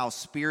everybody with how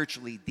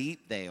spiritually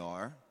deep they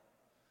are.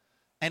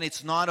 And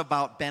it's not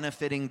about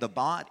benefiting the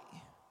body.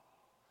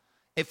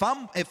 If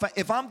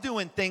I'm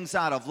doing things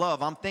out of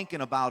love, I'm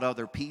thinking about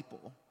other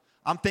people.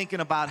 I'm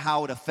thinking about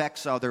how it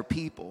affects other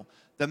people.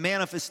 The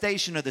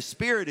manifestation of the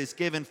Spirit is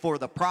given for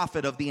the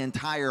profit of the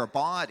entire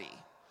body,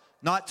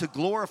 not to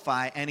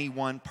glorify any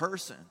one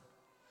person.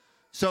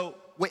 So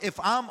if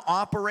I'm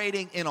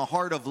operating in a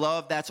heart of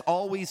love, that's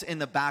always in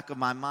the back of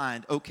my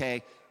mind.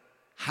 Okay,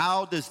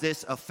 how does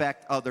this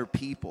affect other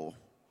people?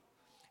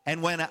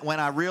 And when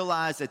I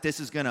realize that this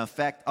is going to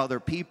affect other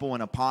people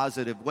in a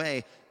positive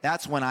way,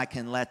 that's when I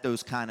can let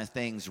those kind of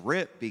things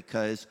rip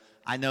because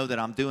I know that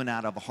I'm doing it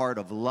out of a heart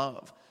of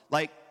love.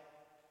 Like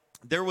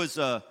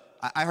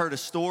I heard a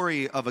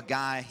story of a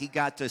guy, he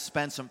got to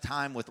spend some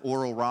time with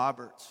Oral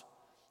Roberts.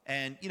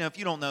 And, you know, if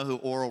you don't know who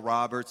Oral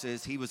Roberts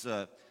is, he was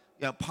a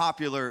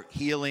popular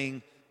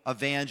healing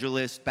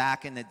evangelist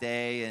back in the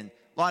day and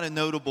a lot of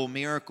notable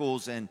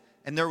miracles. And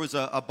there was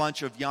a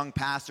bunch of young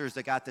pastors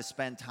that got to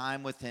spend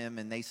time with him.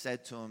 And they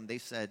said to him,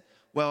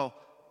 well,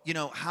 you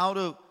know,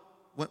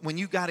 when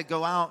you got to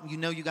go out and you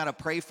know you got to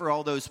pray for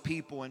all those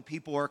people and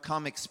people are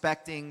come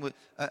expecting with,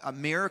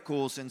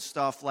 miracles and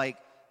stuff, like,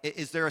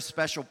 is there a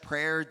special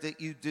prayer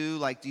that you do?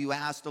 Like, do you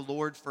ask the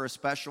Lord for a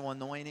special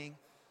anointing?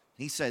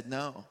 He said,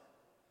 no.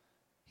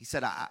 He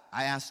said, I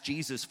asked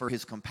Jesus for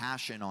his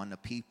compassion on the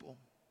people.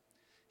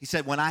 He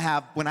said, when I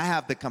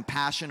have the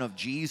compassion of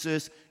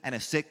Jesus and a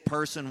sick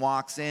person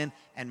walks in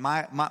and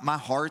my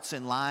heart's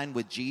in line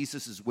with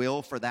Jesus'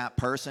 will for that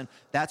person,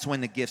 that's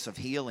when the gifts of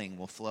healing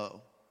will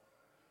flow.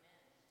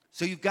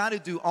 So you've got to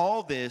do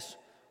all this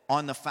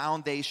on the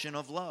foundation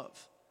of love.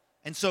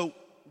 And so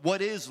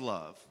what is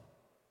love?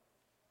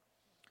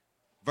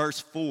 Verse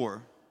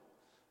 4,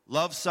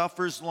 love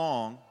suffers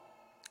long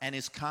and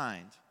is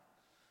kind.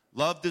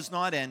 Love does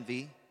not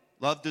envy.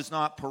 Love does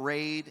not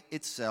parade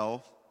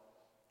itself,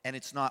 and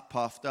it's not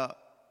puffed up.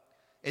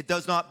 It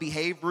does not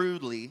behave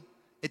rudely.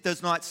 It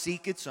does not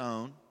seek its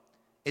own,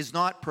 is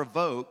not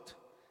provoked,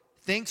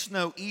 thinks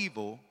no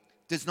evil,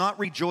 does not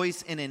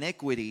rejoice in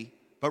iniquity,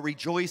 but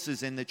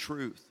rejoices in the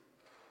truth.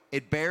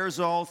 It bears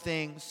all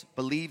things,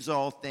 believes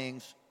all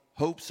things,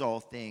 hopes all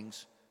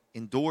things,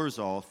 endures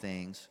all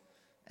things.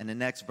 And the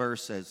next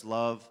verse says,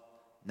 love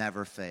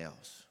never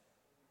fails.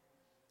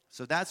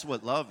 So that's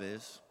what love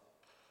is.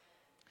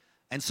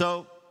 And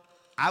so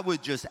I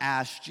would just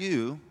ask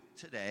you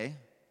today,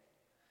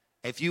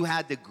 if you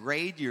had to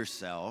grade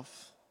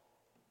yourself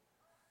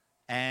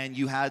and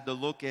you had to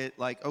look at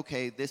like,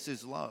 okay, this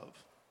is love.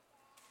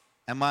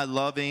 Am I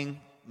loving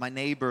my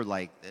neighbor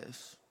like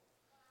this?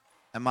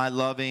 Am I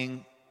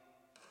loving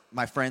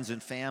my friends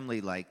and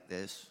family like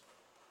this?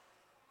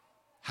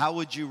 How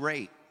would you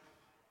rate?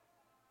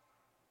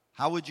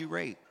 How would you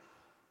rate?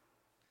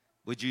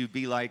 Would you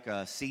be like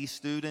a C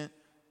student?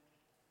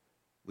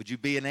 Would you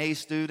be an A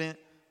student?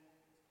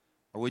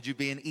 Or would you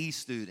be an E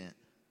student?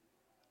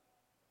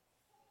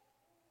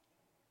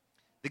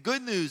 The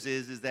good news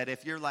is that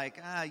if you're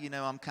like,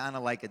 I'm kind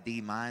of like a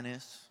D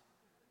minus,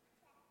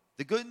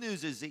 the good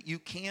news is that you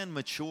can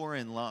mature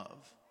in love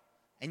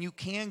and you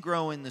can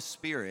grow in the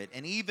Spirit.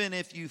 And even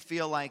if you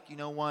feel like, you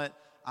know what,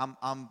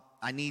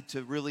 I need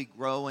to really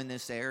grow in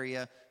this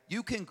area,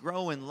 you can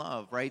grow in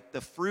love, right?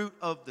 The fruit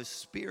of the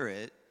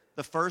Spirit,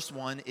 the first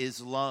one is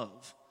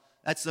love.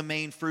 That's the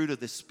main fruit of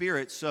the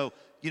Spirit. So,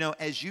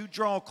 as you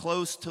draw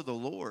close to the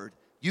Lord,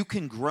 you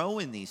can grow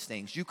in these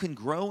things. You can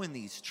grow in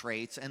these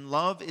traits. And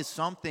love is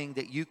something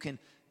that you can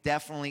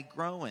definitely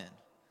grow in.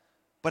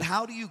 But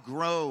how do you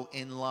grow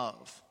in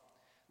love?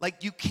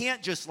 Like, you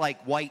can't just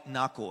like white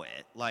knuckle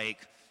it. Like,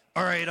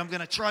 all right, I'm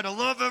going to try to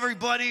love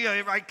everybody.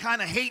 I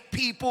kind of hate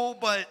people,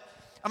 but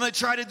I'm going to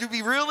try to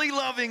be really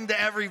loving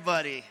to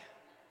everybody.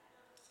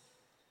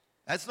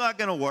 That's not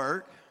going to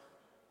work.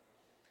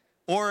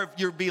 Or if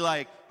you'd be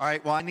like, all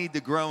right, well, I need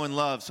to grow in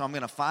love, so I'm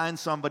going to find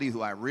somebody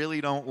who I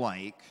really don't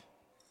like,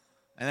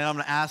 and then I'm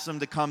going to ask them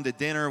to come to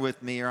dinner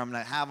with me, or I'm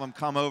going to have them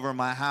come over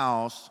my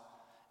house,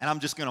 and I'm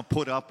just going to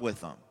put up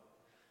with them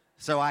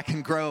so I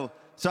can grow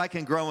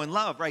in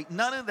love, right?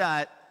 None of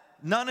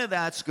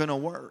that's going to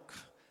work.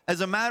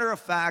 As a matter of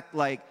fact,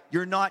 like,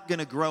 you're not going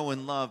to grow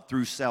in love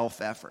through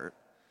self-effort.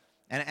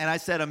 And I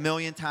said a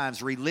million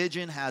times,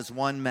 religion has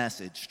one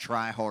message: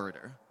 try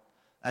harder.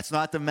 That's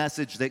not the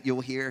message that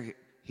you'll hear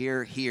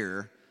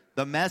here.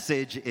 The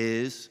message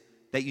is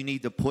that you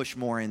need to push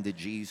more into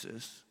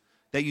Jesus,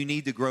 that you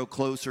need to grow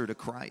closer to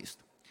Christ.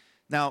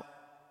 Now,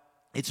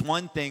 it's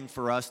one thing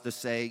for us to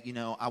say, you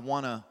know, I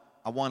want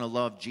to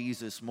love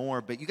Jesus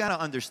more, but you got to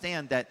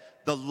understand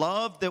that the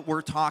love that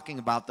we're talking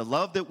about, the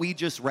love that we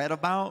just read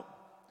about,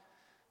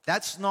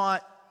 that's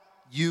not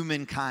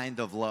human kind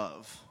of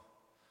love.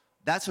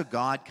 That's a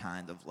God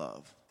kind of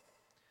love.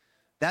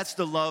 That's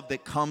the love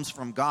that comes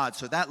from God.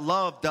 So that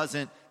love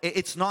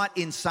it's not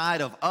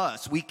inside of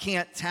us. We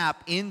can't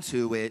tap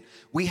into it.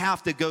 We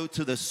have to go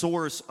to the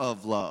source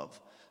of love.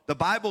 The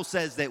Bible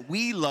says that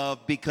we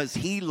love because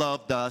He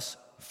loved us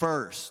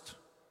first.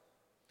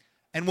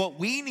 And what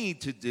we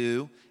need to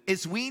do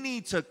is we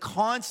need to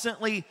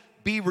constantly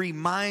be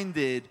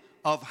reminded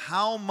of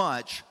how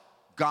much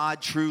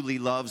God truly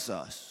loves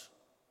us.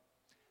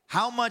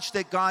 How much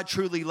that God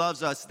truly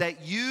loves us,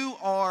 that you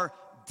are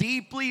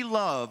deeply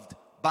loved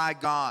by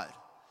God,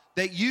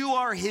 that you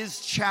are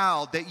His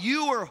child, that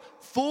you are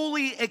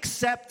fully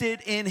accepted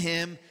in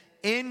Him,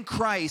 in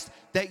Christ,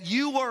 that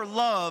you are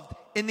loved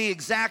in the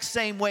exact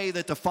same way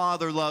that the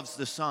Father loves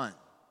the Son.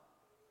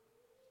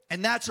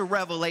 And that's a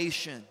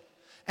revelation.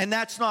 And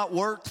that's not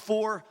worked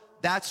for,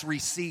 that's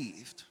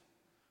received.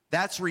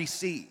 That's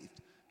received.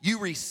 You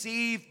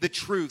receive the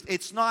truth.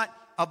 It's not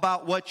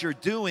about what you're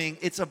doing,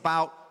 it's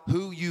about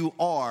who you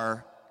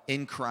are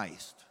in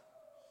Christ.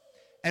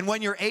 And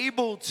when you're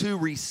able to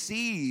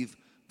receive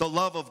the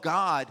love of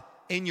God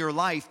in your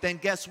life, then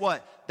guess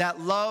what? That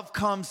love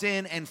comes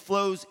in and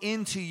flows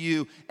into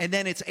you, and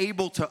then it's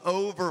able to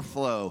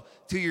overflow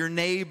to your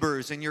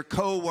neighbors and your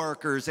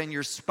coworkers and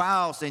your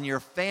spouse and your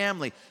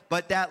family.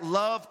 But that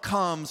love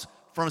comes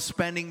from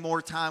spending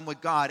more time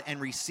with God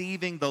and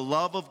receiving the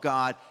love of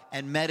God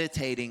and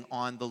meditating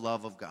on the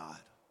love of God.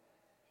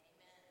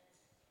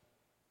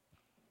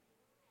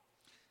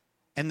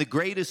 And the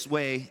greatest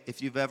way,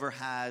 if you've ever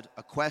had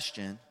a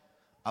question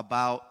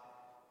about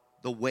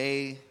the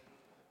way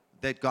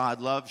that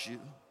God loves you,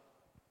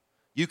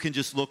 you can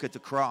just look at the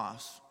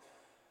cross.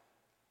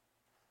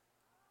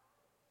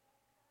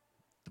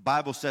 The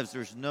Bible says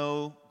there's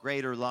no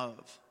greater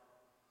love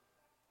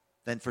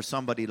than for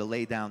somebody to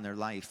lay down their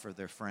life for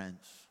their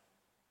friends.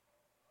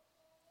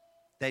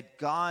 That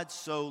God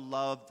so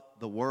loved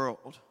the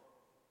world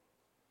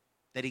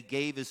that He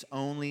gave His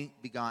only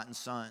begotten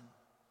Son,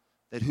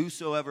 that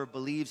whosoever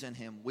believes in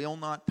Him will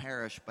not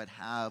perish but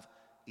have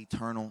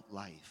eternal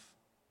life.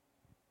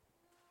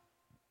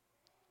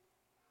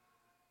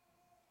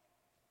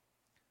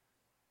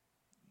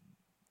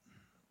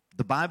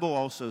 The Bible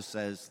also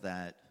says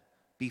that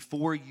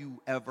before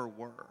you ever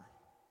were,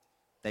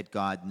 that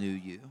God knew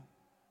you.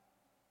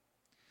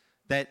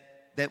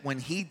 That when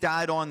He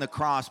died on the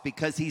cross,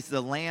 because He's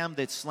the Lamb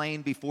that's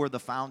slain before the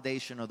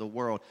foundation of the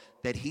world,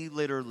 that He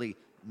literally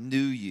knew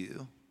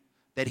you.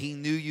 That He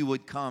knew you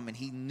would come, and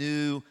He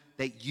knew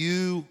that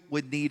you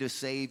would need a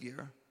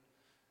Savior.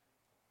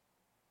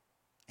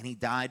 And He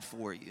died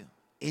for you,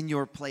 in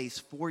your place,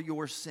 for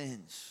your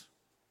sins.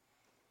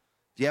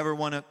 If you ever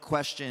want to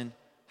question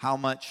how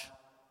much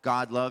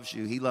God loves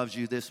you, He loves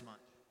you this much.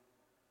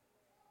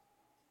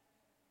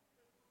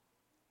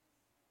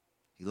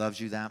 He loves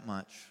you that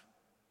much.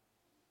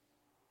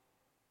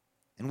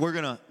 And we're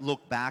going to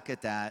look back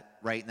at that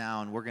right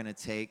now, and we're going to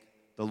take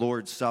the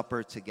Lord's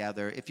Supper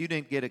together. If you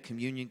didn't get a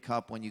communion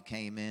cup when you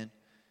came in,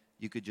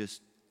 you could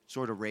just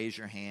sort of raise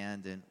your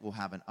hand, and we'll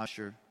have an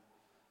usher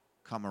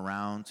come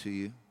around to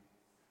you.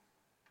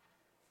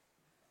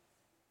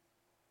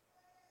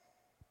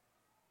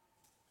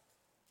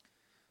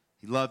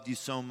 He loved you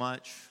so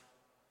much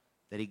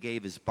that He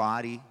gave His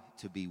body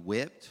to be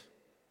whipped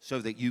so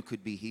that you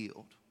could be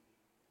healed.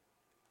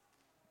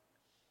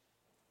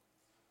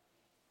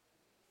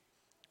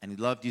 And He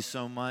loved you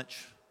so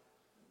much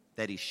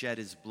that He shed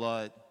His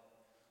blood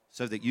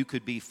so that you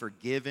could be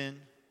forgiven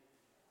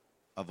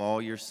of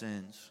all your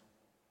sins.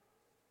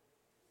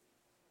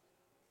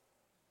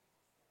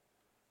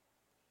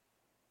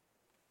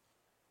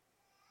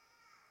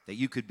 That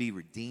you could be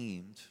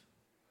redeemed.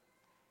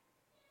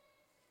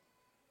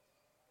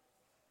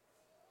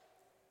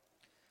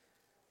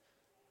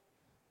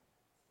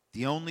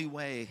 The only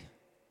way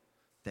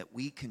that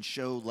we can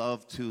show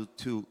love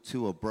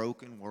to a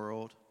broken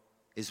world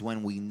is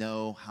when we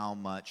know how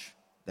much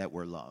that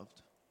we're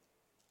loved.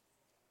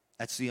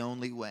 That's the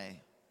only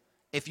way.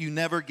 if you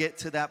never get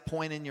to that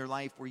point in your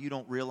life where you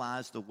don't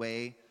realize the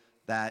way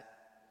that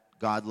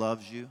God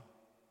loves you,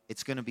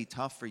 it's going to be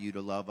tough for you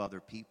to love other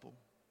people.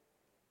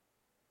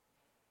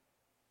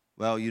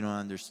 Well, you don't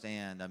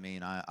understand. I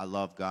mean, I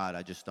love God.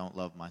 I just don't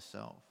love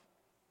myself.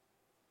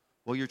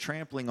 Well, you're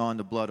trampling on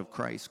the blood of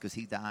Christ because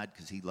he died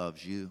because he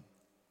loves you.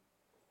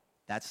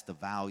 That's the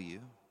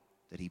value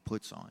that he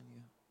puts on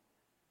you.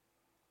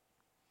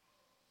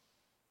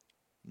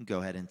 You can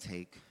go ahead and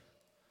take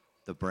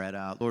the bread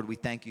out. Lord, we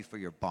thank you for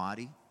your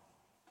body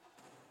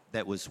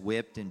that was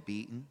whipped and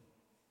beaten.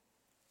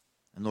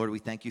 And Lord, we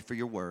thank you for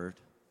your word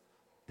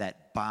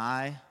that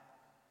by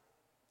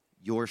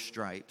your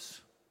stripes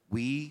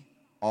we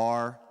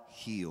are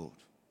healed.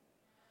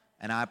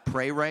 And I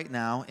pray right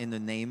now in the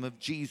name of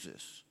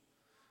Jesus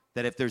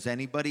that if there's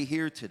anybody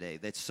here today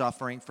that's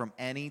suffering from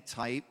any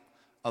type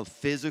of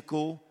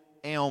physical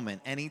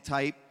ailment, any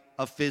type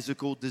of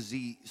physical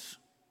disease,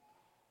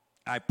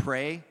 I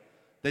pray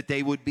that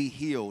they would be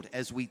healed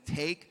as we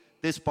take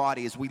this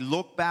body, as we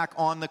look back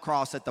on the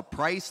cross at the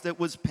price that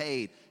was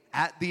paid,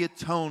 at the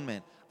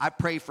atonement. I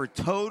pray for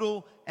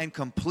total and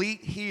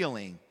complete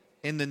healing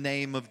in the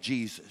name of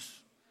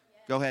Jesus.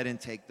 Go ahead and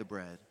take the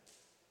bread.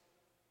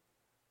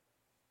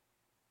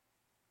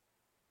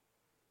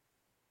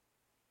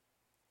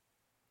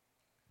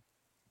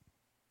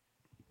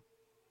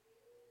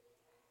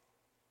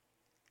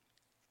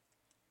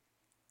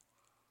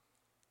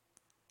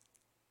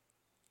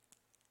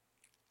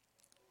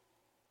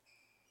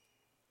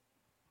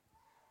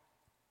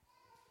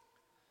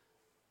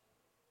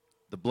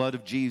 The blood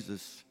of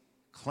Jesus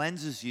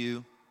cleanses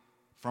you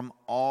from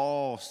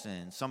all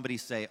sins. Somebody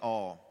say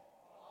all.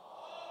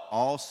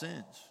 All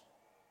sins.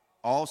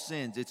 All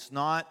sins. It's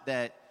not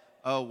that,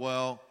 oh,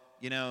 well,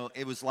 you know,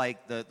 it was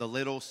like the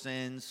little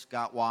sins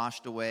got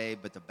washed away,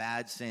 but the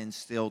bad sins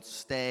still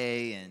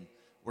stay, and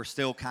we're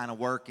still kind of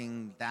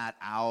working that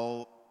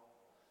out.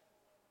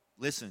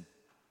 Listen,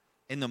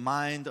 in the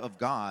mind of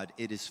God,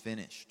 it is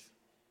finished.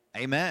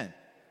 Amen.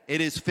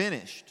 It is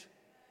finished.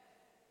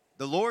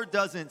 The Lord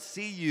doesn't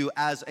see you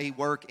as a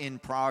work in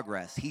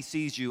progress. He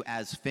sees you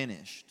as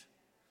finished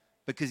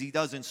because he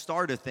doesn't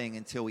start a thing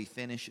until he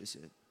finishes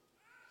it.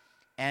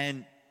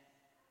 And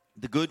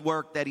the good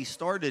work that he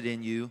started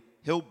in you,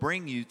 he'll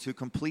bring you to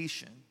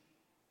completion.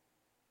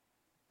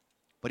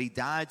 But he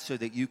died so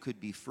that you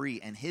could be free,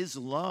 and his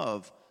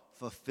love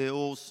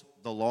fulfills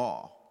the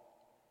law.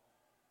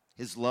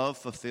 His love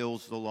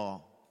fulfills the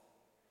law.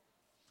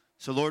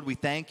 So, Lord, we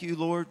thank you,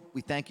 Lord.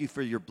 We thank you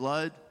for your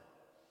blood,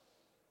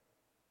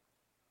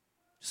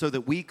 so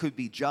that we could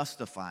be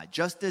justified,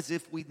 just as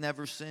if we'd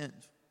never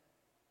sinned.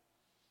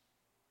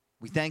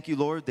 We thank you,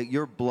 Lord, that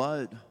your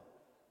blood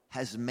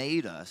has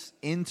made us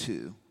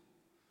into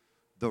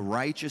the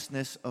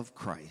righteousness of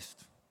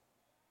Christ.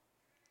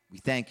 We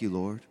thank you,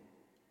 Lord.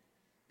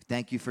 We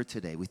thank you for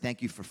today. We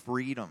thank you for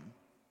freedom.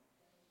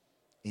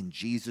 In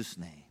Jesus'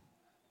 name.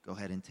 Go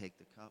ahead and take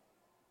the cup.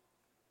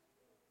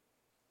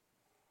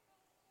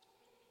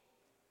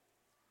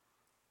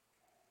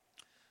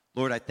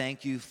 Lord, I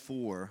thank you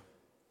for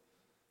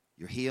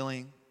your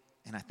healing,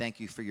 and I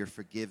thank you for your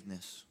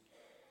forgiveness.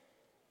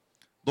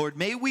 Lord,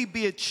 may we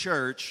be a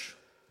church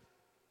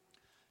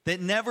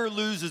that never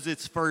loses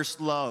its first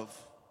love.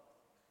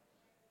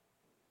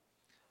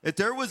 That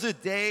there was a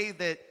day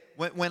that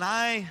when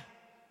I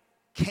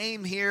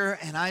came here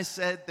and I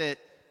said that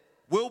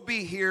we'll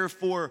be here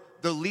for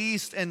the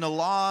least and the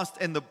lost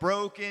and the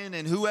broken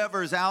and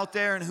whoever's out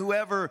there and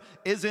whoever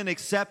isn't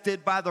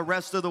accepted by the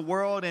rest of the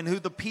world and who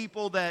the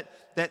people that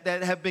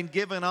have been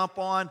given up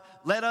on.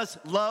 Let us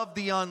love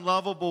the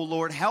unlovable,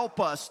 Lord. Help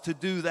us to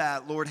do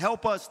that, Lord.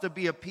 Help us to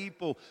be a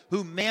people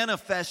who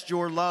manifest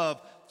your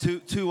love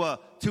to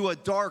a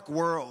dark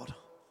world.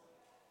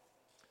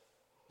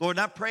 Lord,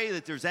 and I pray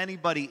that there's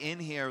anybody in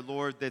here,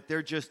 Lord, that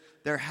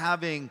they're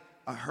having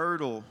a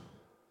hurdle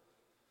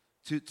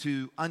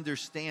to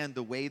understand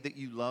the way that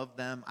you love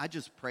them. I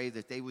just pray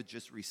that they would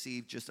just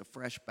receive just a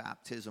fresh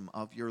baptism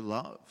of your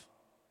love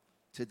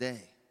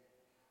today.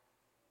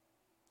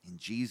 In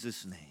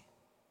Jesus' name,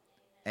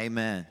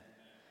 amen.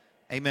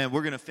 Amen.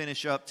 We're going to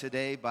finish up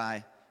today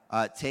by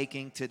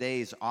taking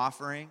today's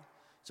offering.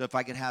 So if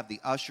I could have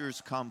the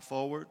ushers come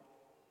forward.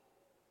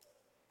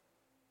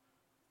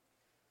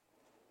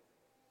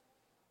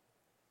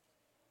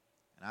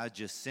 And I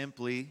just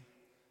simply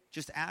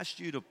ask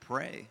you to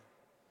pray.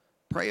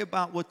 Pray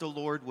about what the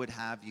Lord would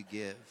have you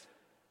give.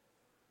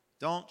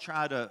 Don't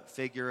try to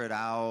figure it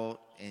out,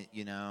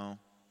 or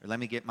let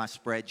me get my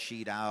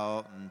spreadsheet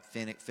out and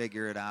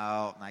figure it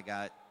out, and I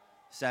got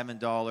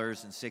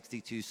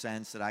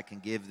 $7.62 that I can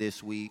give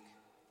this week.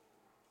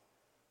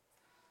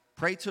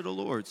 Pray to the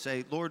Lord.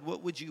 Say, Lord,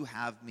 what would you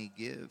have me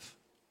give?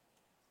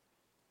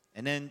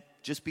 And then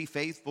just be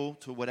faithful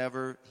to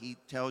whatever he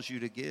tells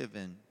you to give,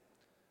 and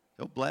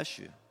he'll bless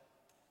you.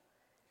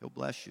 He'll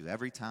bless you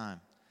every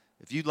time.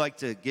 If you'd like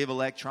to give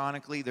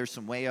electronically, there's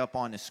some way up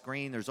on the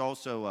screen. There's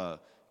also a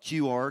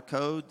QR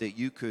code that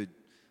you could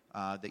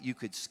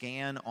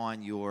scan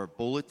on your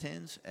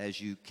bulletins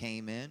as you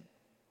came in.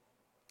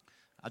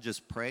 I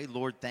just pray,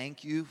 Lord,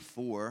 thank you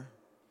for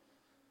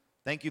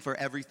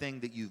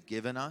everything that you've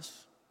given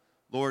us.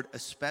 Lord,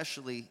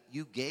 especially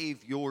you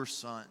gave your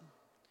son.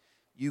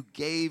 You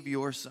gave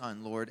your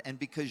son, Lord, and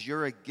because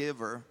you're a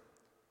giver,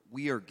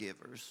 we are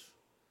givers.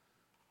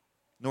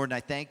 Lord, and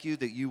I thank you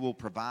that you will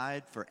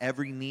provide for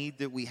every need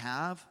that we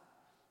have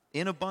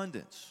in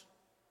abundance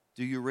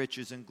through your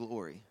riches and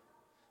glory.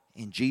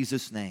 In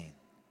Jesus' name,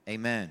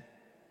 amen.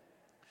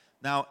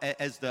 Now,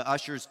 as the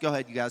ushers, go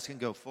ahead, you guys can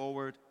go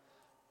forward.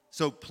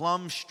 So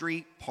Plum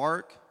Street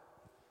Park,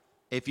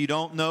 if you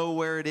don't know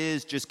where it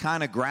is, just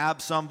kind of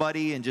grab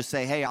somebody and just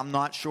say, hey, I'm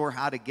not sure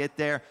how to get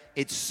there.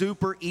 It's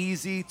super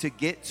easy to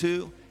get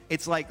to.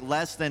 It's like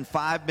less than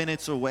 5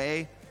 minutes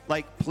away.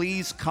 Like,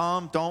 please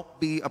come. Don't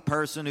be a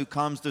person who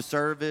comes to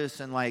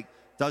service and, like,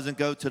 doesn't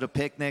go to the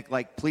picnic.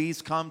 Like,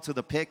 please come to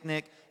the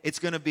picnic. It's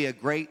going to be a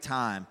great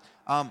time.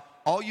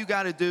 All you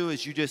got to do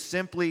is you just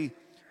simply,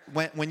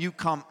 when you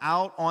come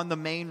out on the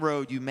main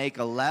road, you make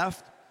a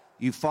left.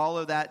 You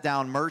follow that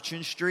down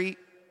Merchant Street.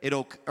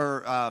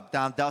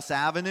 Down Duss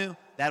Avenue.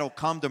 That'll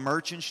come to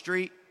Merchant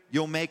Street.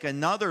 You'll make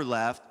another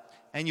left,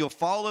 and you'll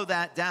follow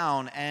that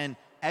down. And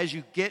as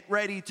you get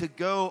ready to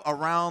go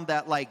around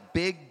that, like,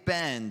 big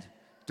bend,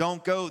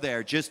 don't go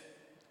there. Just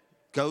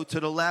go to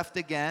the left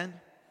again.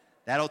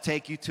 That'll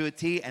take you to a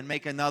T, and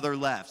make another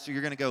left. So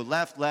you're going to go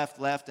left,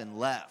 left, left, and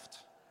left.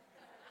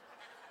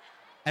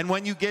 And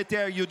when you get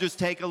there, you'll just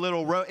take a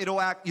little road. It'll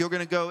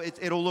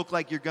look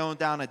like you're going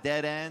down a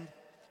dead end.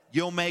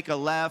 You'll make a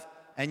left,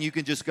 and you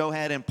can just go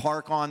ahead and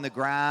park on the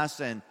grass,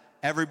 and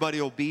everybody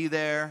will be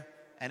there,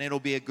 and it'll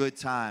be a good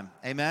time.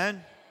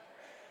 Amen?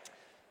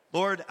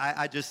 Lord,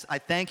 I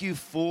thank you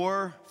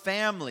for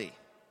family.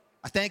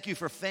 I thank you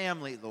for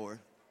family, Lord.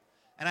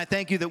 And I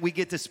thank you that we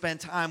get to spend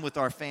time with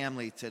our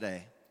family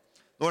today.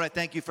 Lord, I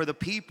thank you for the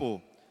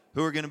people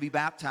who are going to be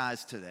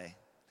baptized today.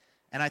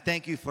 And I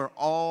thank you for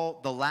all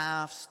the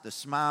laughs, the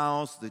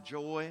smiles, the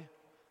joy,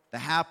 the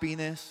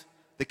happiness,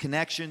 the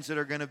connections that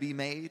are going to be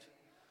made,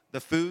 the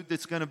food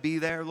that's going to be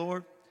there,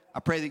 Lord. I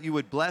pray that you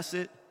would bless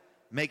it,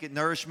 make it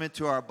nourishment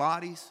to our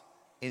bodies.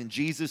 In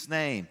Jesus'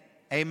 name,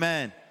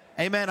 amen.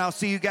 Amen. I'll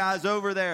see you guys over there.